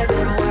don't gotta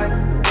go to work.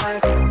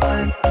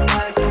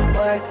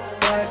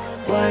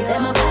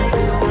 Let my body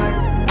do the work.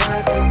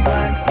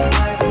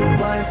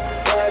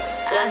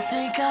 I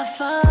think I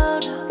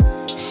found her.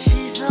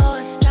 She's so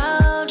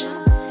astounding.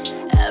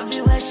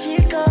 Everywhere she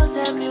goes,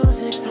 that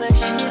music plays.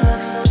 She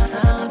looks so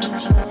sounding.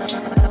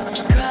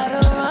 Crowd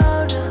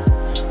around her,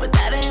 but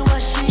that ain't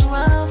what she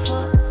run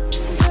for.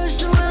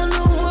 Search around the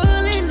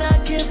world and I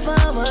can't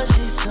find what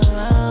she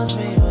surrounds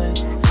me with.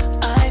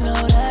 I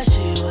know that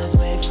she was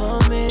made for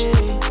me.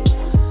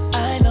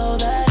 I know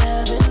that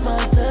heaven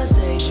must have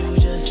saved you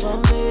just for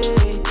me.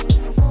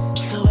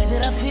 The way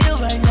that I feel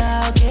right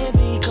now can't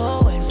be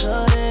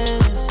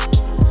coincidence.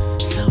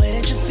 The way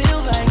that you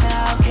feel right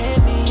now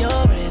can't be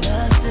your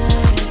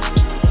innocence.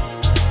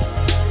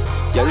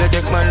 Y'all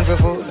take man for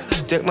food,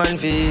 take man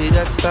for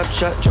that stop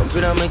chat. Jump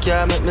in on my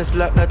car, make me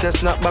slap like a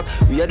snapback.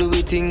 We a do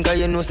we think, cause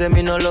you know say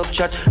me no love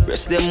chat.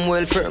 Breast them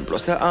well firm,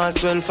 plus the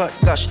ass well fat.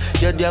 Gosh,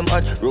 you damn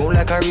hot, roll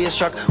like a race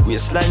track.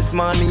 Waistline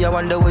small, me I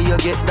wonder where you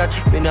get that.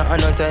 Me not have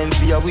no time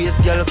for your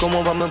waist, girl, come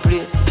over my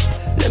place.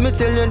 Let me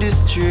tell you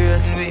this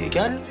straight. We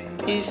can,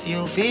 if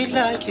you feel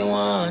like you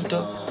want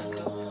to.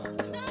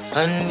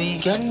 And we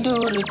can do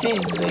the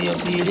things where you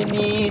feel the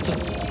need to.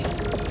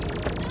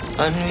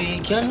 And we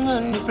can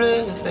run the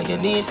place like you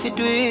need to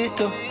do it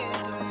too.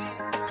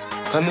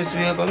 Come and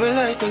swear by my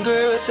life, my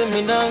girl, say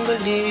me not gonna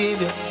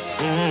leave you.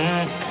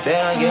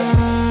 There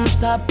again.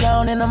 Top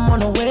down and I'm on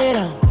the way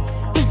down.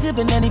 We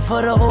sipping any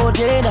for the whole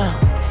day now.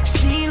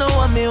 She know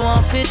what me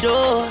want to do.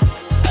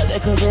 A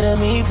little bit of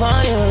me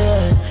for you,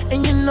 yeah.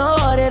 And you know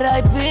that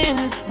I've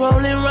been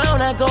rolling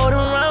round, I go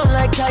around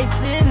like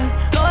Tyson.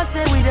 No, I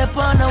say we there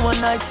for no one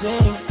night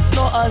thing.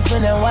 No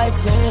husband and wife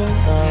thing.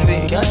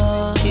 We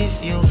can,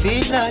 if you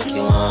feel like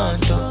you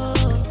want to.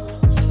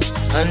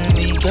 And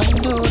we can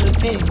do the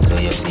things so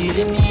you feel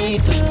the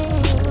need to.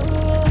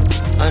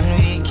 And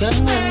we can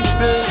run the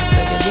place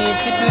like you need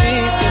to do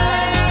it too.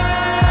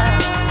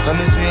 Come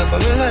and swear by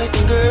my life,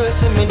 and girl,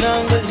 say me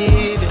not gonna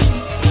leave it.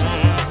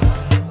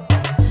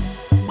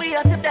 We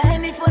all sip the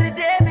Henny for the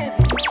day, baby.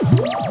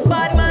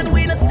 Bad man,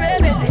 we no stray,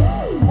 baby.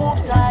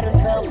 Oops, I done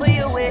fell for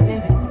your way,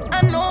 baby.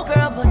 I know,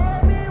 girl, but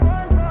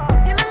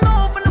and I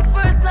know from the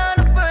first time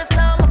I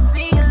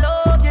see your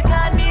love, you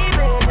got me,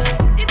 baby.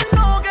 Even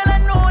though, girl, I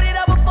know that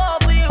I would fall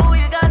for you,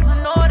 you got to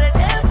know that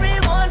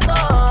everyone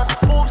falls.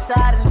 Oops,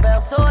 I done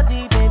fell so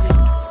deep, baby.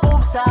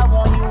 Oops, I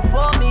want you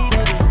for me,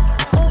 baby.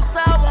 Oops,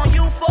 I want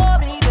you for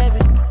me, baby.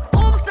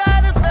 Oops,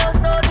 I done fell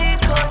so deep,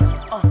 'cause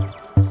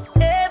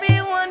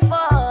everyone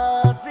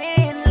falls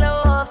in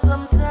love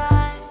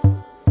sometime.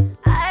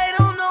 I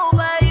don't know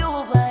about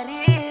you, but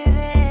it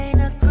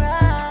ain't a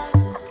crime.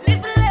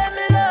 If you let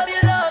me love you,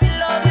 love you,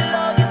 love you,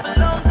 love you for a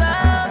long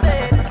time,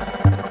 baby.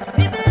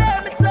 If you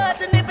let me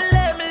touch and if you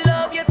let me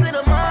love you to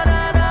the morning,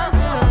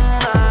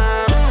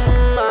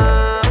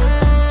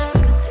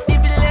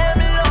 if you let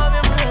me love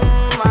you,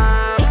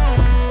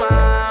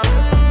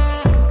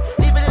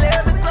 if you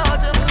let me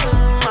touch you,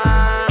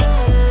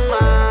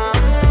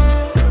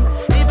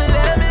 if you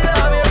let me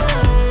love you,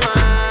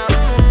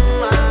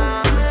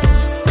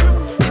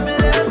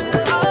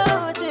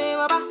 Oh, J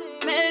Baba,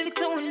 melody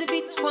to the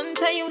beats. One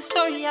tell you a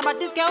story about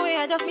this girl where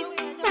I just meet.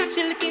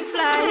 She looking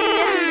fly,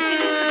 yeah, she looking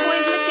good. The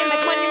boys looking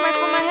like money right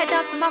from my head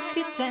down to my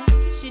feet. And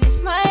she just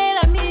smile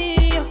at me,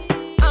 yo.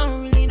 I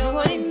don't really know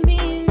what it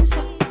means.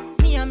 So,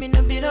 me, I'm in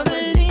a bit of a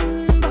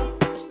limbo.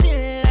 But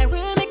still, I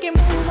will make a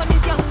move on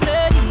this young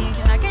lady.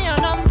 Can I get your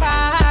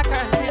number,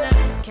 girl?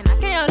 Can I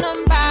get your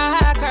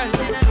number, girl?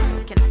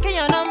 Can I get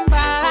your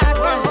number,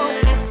 girl?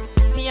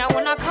 Me, I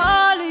wanna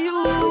call you.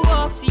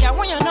 See, I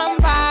want your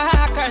number,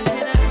 girl.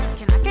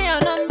 Can I get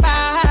your number,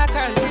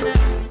 girl?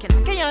 Can I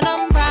get your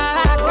number,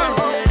 girl?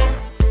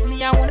 Me,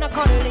 I wanna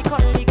call you.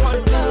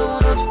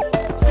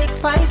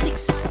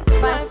 656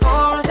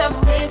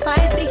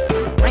 547853.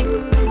 Ring,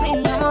 see,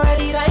 I'm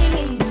already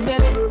dialing,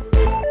 baby.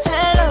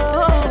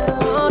 Hello,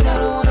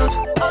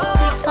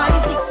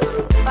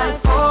 656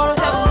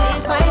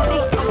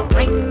 547853.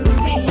 Ring,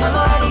 see, I'm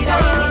already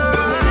dialing,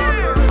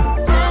 baby.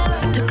 I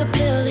took a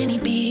pill in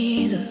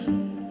Ibiza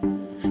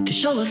to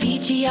show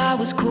Avicii I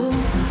was cool.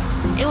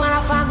 And when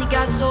I finally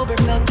got sober,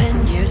 felt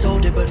 10 years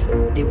older, but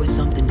there was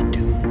something to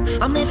do.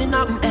 I'm living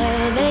out in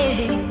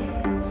LA.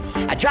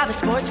 I drive a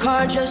sports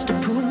car just to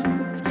prove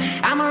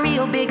I'm a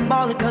real big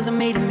baller, 'cause I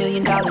made $1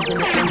 million and I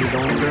spend it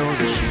on girls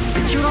and shoes.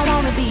 But you don't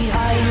wanna be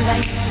high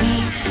like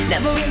me,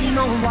 never really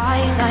knowing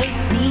why like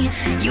me.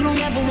 You don't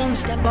ever wanna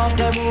step off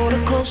that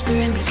roller coaster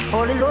and be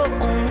all alone.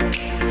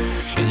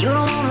 And you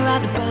don't wanna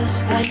ride the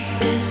bus like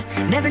this,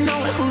 never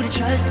know who to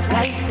trust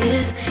like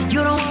this.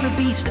 You don't wanna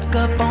be stuck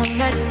up on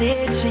that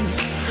stage singing,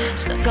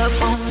 stuck up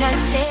on that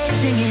stage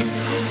singing.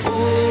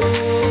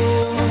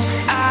 Oh,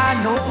 I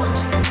know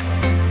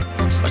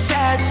a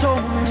sad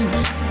soul,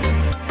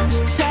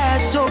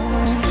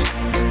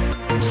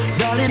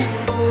 darling.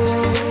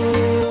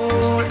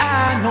 All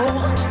I know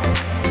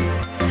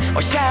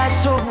are sad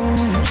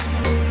souls,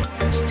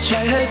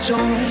 sad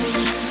souls.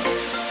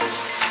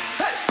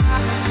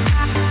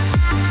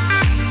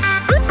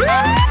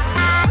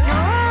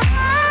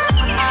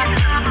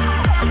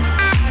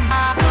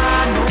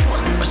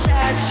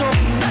 Sad soul.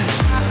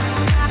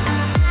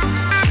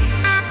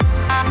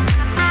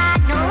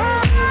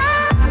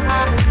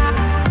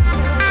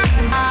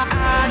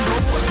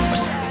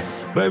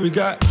 Baby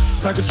got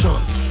like a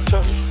trunk.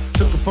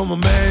 Took it from a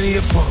man, he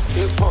a punk.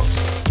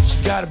 She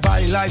got a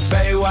body like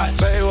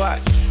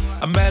Baywatch.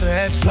 I met her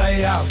at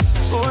Playhouse.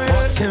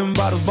 Bought 10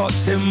 bottles, bought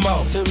 10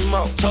 more.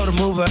 Told her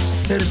move her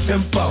to the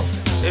tempo.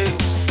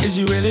 Is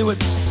you really with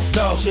the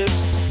dope?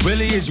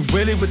 Really, is you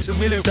really with the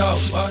really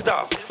dope?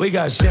 We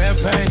got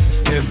champagne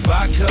and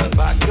vodka.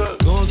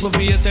 Goons will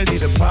be if they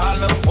need a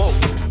problem.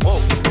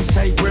 We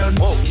say real,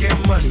 get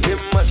money.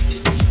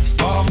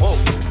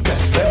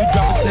 Baby,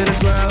 drop it to the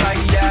ground like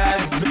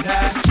yes.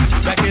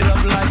 Back it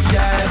up like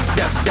yes.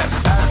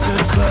 After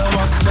the club,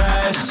 I'll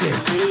smash it.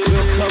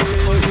 We'll come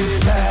before you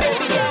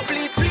pass it.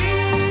 Please,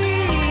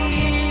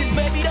 please,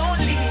 baby, don't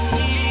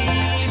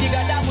leave. You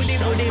got that booty,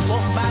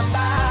 boom, bye,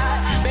 bye.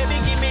 Baby,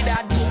 give me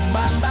that boom,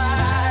 bye,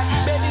 bye.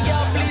 Baby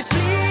girl, please,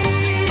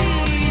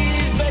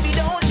 please, baby,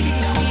 don't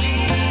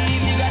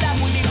leave. You got that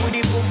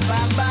booty, boom,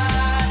 bye,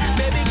 bye.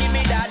 Baby,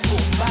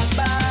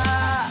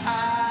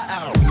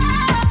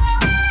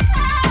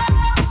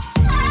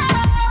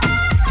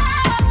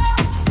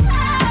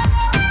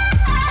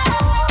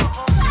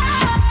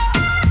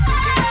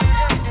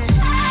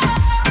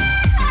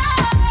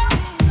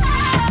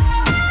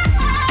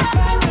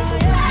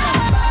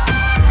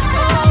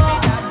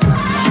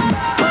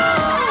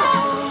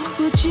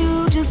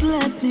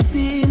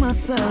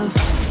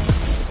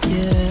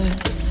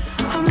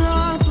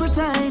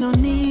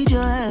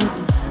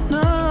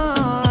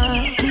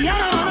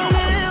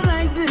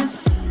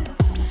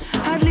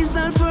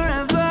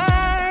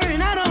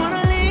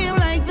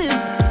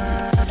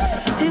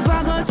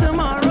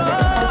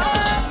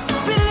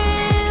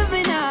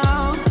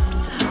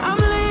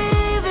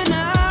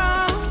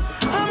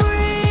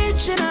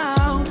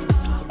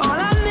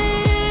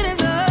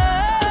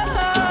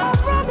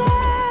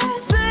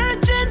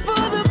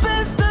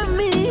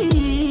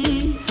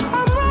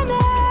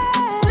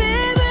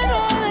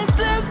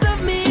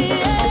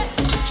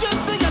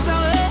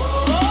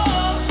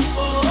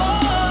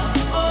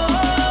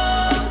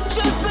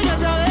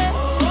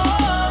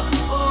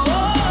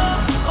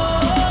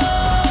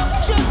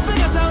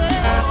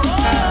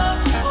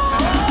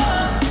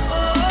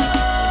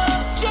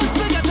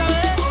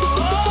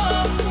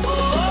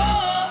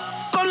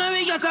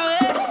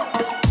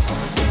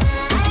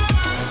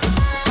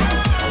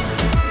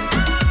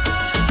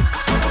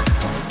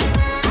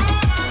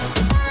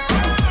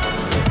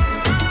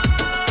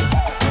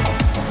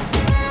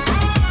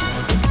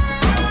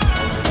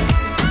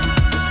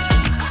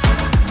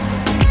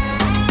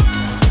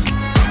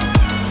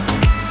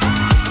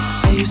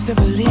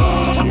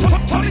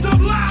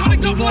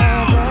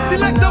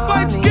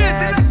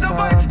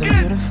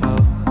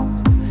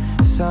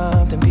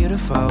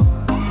 beautiful.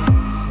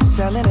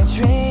 Selling a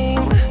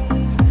dream.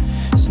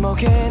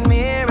 Smoking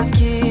mirrors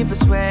keep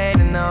us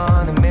waiting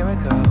on a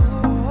miracle.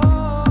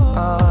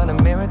 On a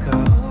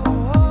miracle.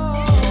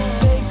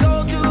 They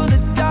go through the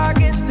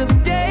darkest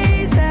of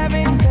days,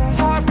 having to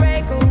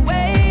heartbreak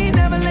away.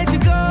 Never let you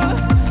go,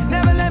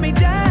 never let me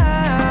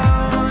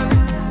down.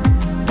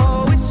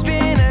 Oh, it's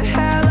been a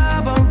hell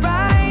of a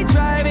ride,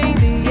 driving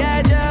the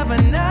edge of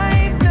a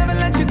knife. Never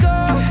let you go,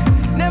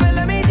 never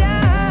let me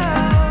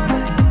down.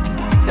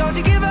 Don't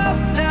you give up,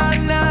 nah,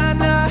 nah,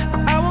 nah.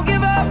 I won't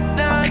give up,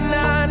 nah,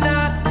 nah,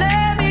 nah.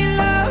 Let me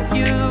love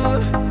you,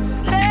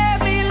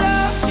 let me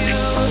love you.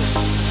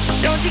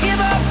 Don't you give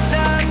up,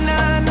 nah,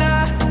 nah,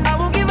 nah. I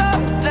won't give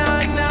up,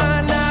 nah,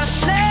 nah, nah.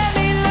 Let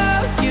me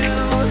love you,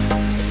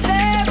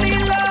 let me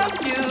love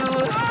you.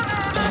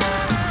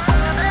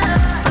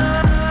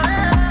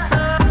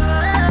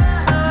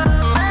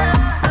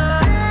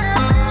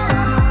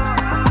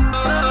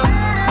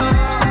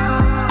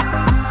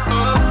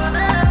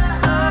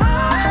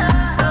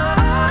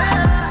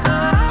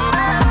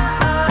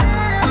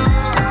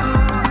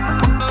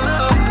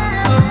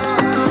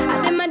 I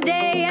live my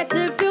day as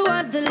if it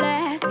was the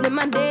last. Live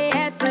my day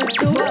as if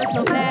there was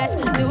no past.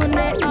 Doing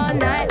it all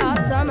night, all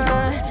summer.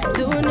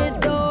 Doing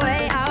it the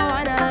way I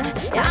wanna.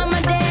 Yeah, I'ma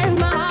dance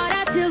my heart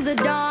out till the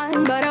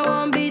dawn. But I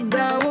won't be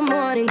done when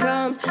morning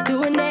comes.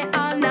 Doing it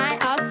all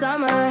night, all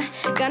summer.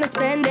 Gonna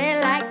spend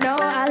it like no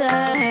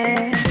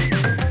other.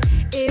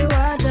 It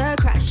was a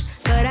crush,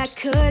 but I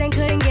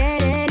couldn't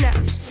get enough.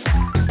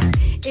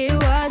 It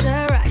was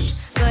a rush,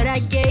 but I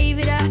gave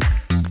it up.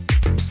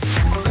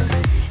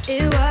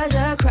 It was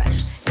a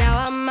crush.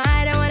 Now I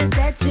might have wanna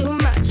said too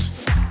much,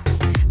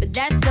 but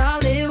that's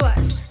all it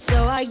was.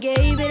 So I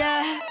gave it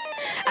up.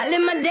 I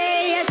live my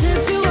day as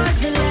if it was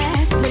the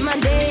last. Live my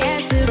day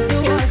as if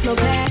there was no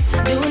past.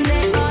 Doing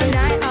it all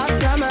night, all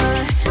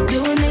summer.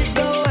 Doing it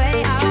the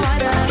way I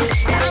wanna.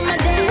 Yeah, I'ma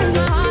dance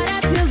my heart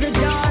out till the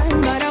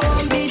dawn, but I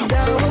won't be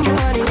done when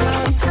morning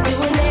comes.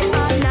 Doing it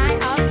all night,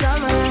 all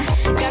summer.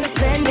 Gonna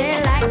spend it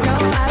like no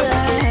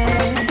other.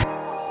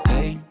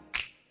 Hey,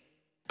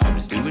 I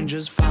was doing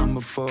just fine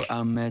before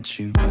I met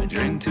you. I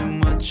drink too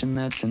much and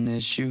that's an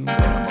issue,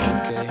 but I'm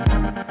okay.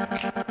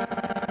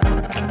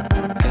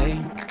 Hey,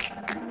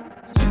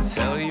 you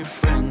tell your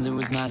friends it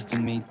was nice to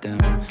meet them,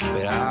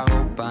 but I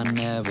hope I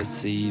never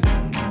see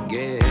them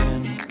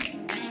again.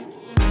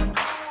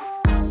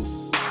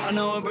 I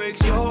know it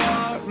breaks your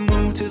heart.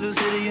 Moved to the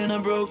city in a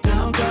broke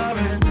down car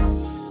and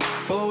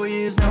 4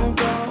 years no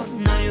calls.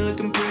 Now you're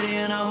looking pretty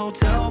in a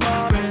hotel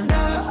bar and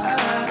I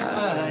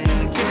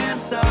can't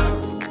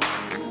stop.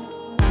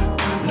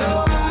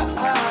 No, I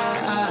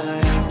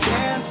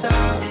can't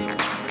stop.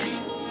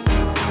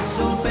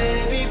 So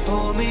baby,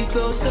 pull me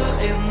closer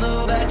in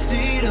the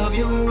backseat of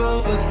your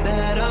Rover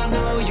that I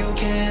know you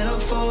can't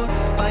afford.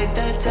 Bite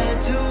that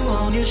tattoo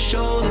on your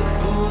shoulder.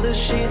 Pull the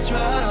sheets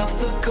right off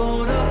the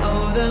corner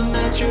of the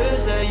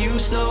mattress that you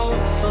stole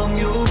from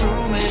your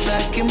roommate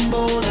back in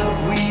Boulder.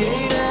 We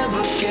ain't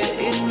ever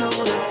getting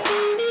older.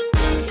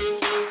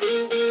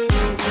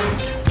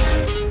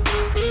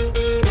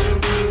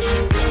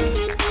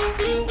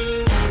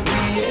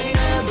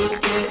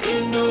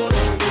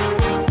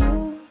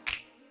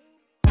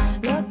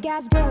 Look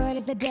as good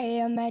as the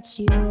day I met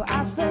you.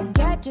 I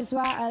forget just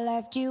why I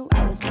left you.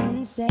 I was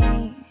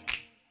insane.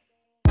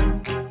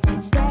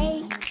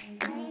 Stay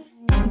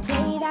and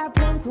play that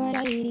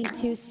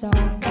Blink-182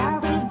 song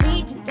that we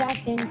beat to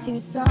death in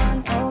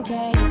Tucson.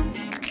 Okay.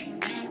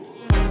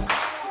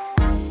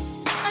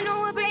 I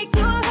know it breaks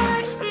your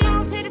heart.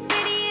 Moved to the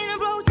city in a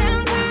broke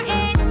down car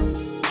and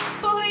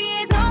 4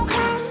 years no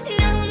call.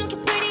 Now I'm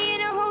looking pretty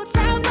in a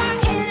hotel bar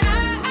and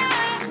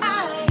I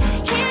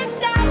can't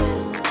stop.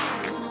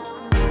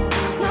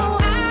 No,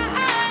 I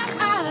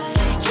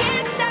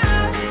can't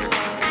stop.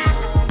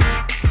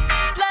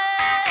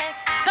 Flex,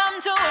 time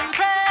to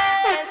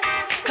impress.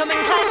 Come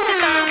and climb the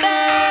mountain.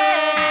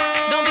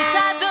 Don't be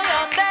shy, do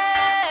your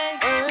thing.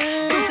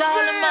 Since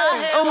all in my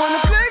head. I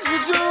wanna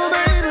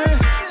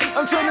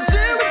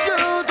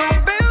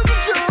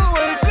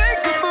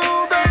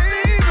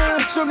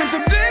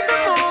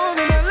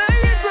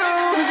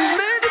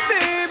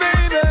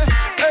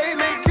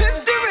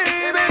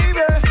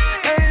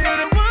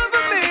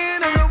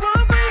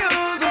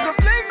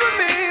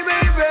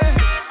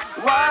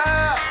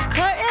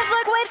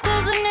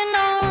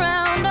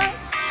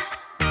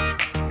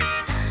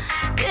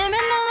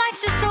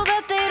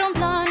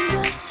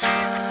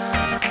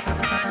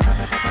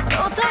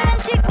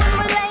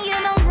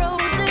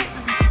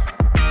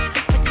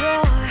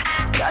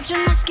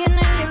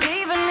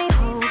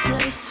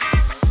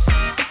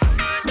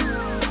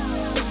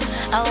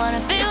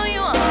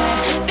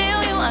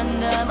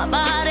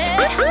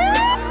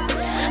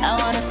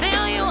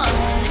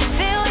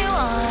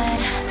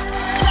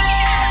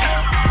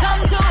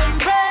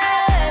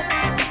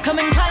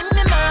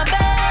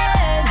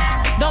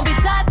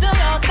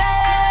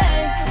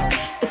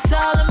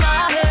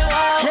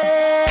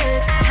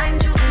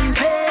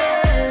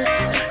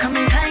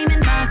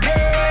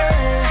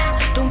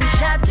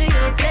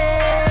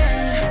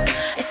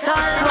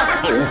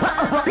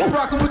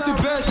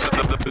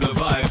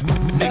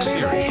Mix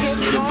Series.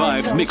 The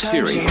Vibes Mix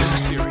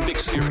Series.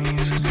 Mix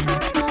Series.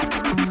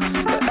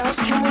 What else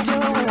can we do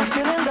when we're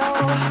feeling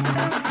low?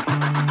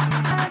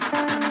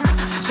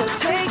 So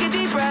take a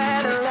deep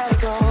breath and let it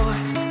go.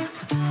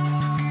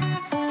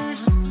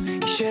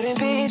 You shouldn't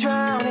be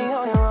drowning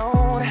on your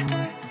own.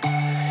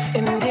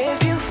 And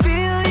if you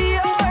feel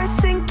you're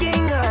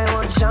sinking, I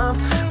will jump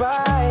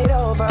right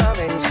over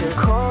into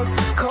cold,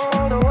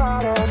 cold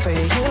water for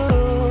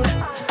you.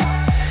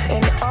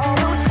 And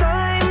although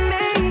time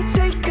may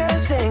take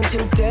us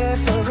into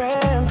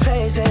different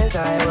places,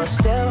 I will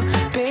still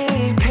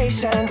be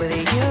patient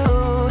with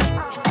you.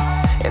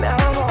 And I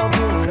hope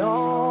you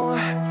know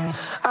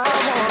I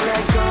won't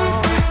let go.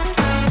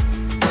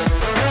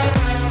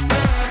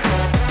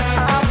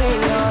 I'll be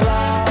your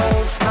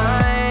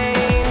lifeline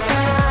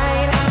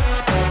tonight.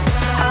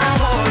 I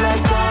won't let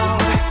go.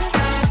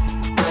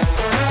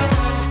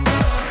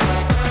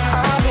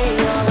 I'll be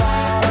your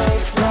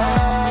lifeline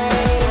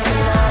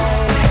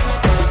tonight.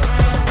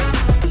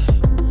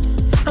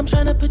 I'm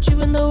trying to put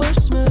you in the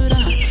worst mood.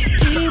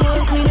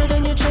 P1 cleaner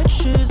than your church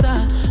shoes.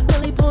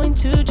 Really point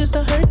to just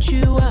to hurt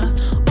you.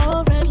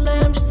 All red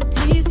lamb just to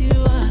tease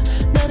you.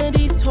 None of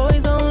these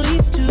toys on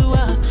lease to.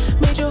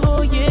 Made your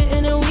whole year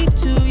in a week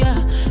too.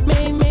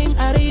 Made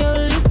out of your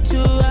leap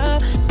too.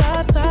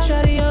 Side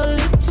out of your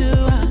leap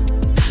too.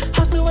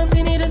 House so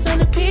empty, need a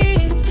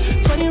centerpiece.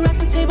 20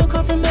 racks a table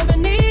cut from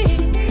ebony.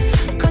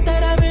 Cut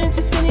that ivory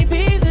into skinny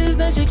pieces.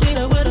 Then she clean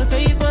up with her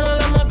face when I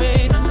love my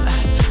baby.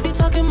 You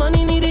talking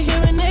money, need a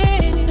hearing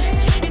aid.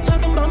 You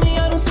talking about me,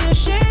 I don't see a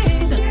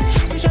shade.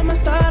 Switch on my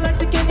side, like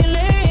take any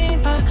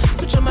lane.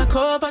 Switch on my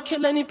core, I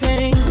kill any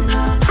pain.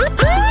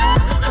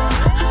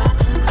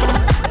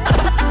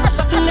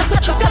 Look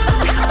what you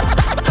done.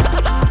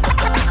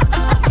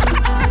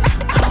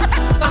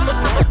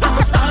 I'm a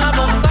star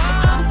boy.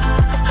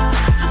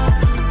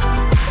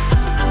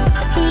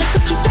 Look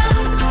what you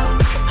done.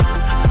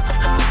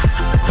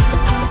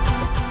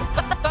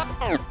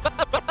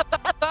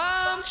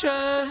 I'm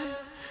trying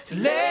to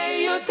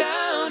lay you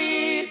down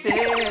easy.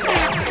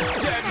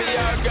 Check me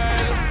out,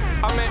 girl.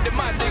 I'm at the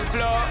magic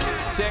floor.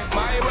 Check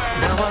my word.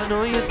 Now I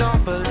know you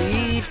don't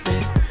believe me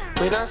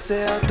when I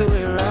say I'll do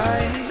it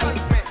right.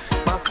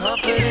 My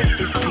confidence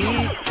is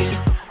peaking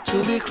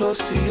to be close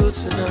to you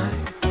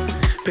tonight.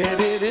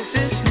 Baby, this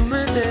is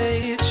human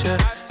nature.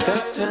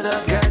 Let's turn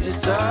our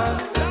gadgets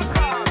off.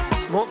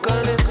 Smoke a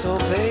little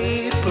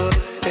vapor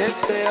and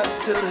stay up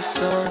till the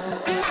sun.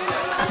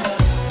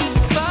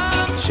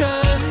 I'm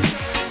trying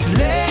to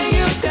lay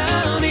you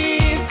down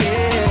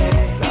easy.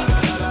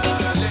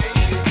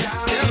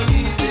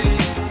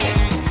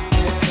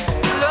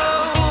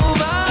 Slow,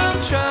 I'm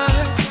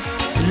trying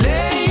to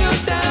lay you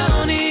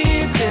down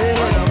easy.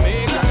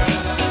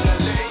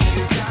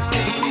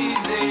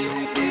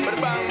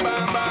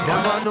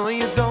 Now I know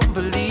you don't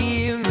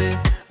believe me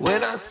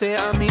when I say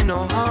I mean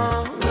no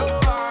harm.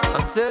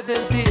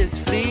 Uncertainty is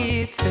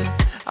fleeting.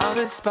 I'm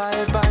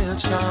inspired by your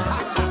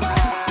charms.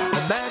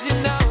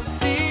 Imagine how I'm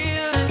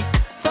feeling,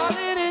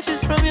 falling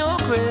inches from your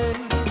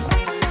grace.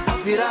 I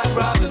feel like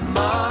Robin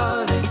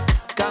Marley,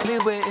 got me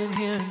waiting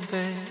here in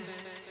vain.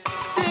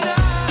 Sit down,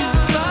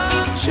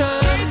 I'm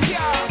trying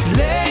to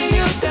lay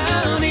you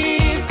down easy.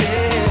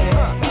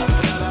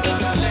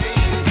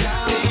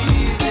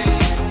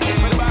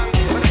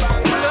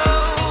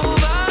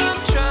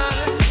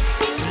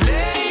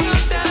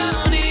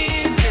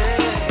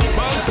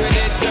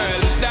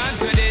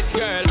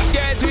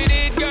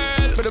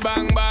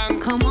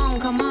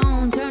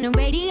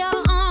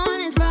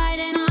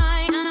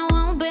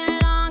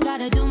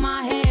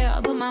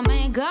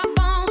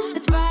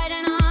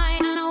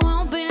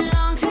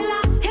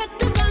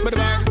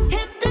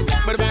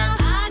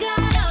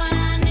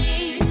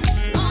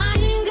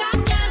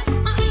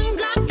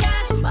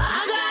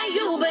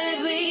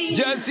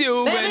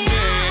 You and me. I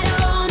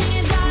don't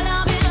need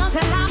dollar bills to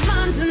have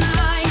fun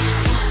tonight.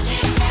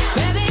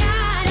 Baby,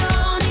 I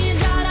don't need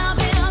dollar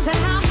bills to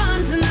have fun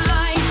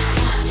tonight.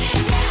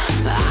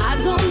 I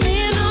don't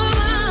need no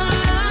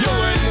money. You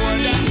ain't more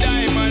than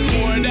diamond,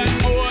 more than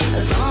gold.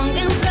 As long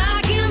as I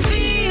can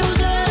feel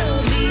the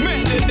beat.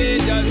 Make the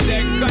beat just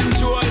take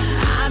control.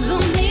 I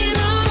don't need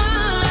no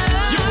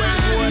money. You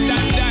ain't more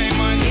than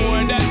diamond,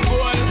 more than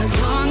gold. As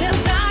long as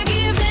I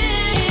give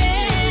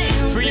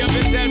them. Free up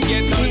yourself,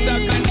 get out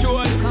of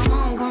control.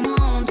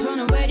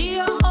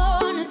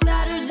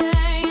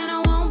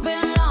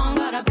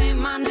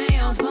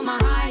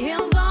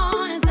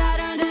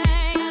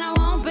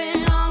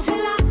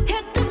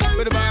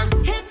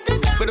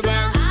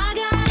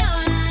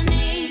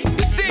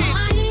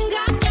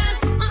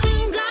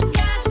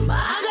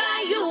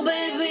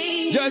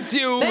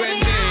 You and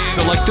me.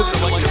 Select the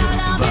Vibes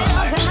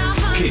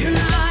Kid.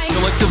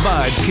 Select the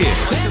Vibes Kid.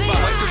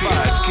 Select the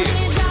Vibes Kid.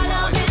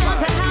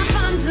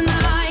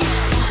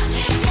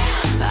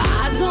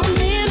 I don't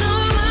need no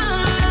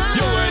money.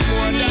 You ain't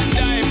more than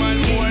diamond,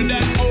 more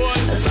than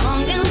gold. As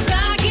long as I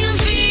can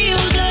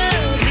feel the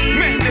beat.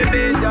 Make the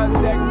beat just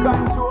take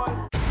control.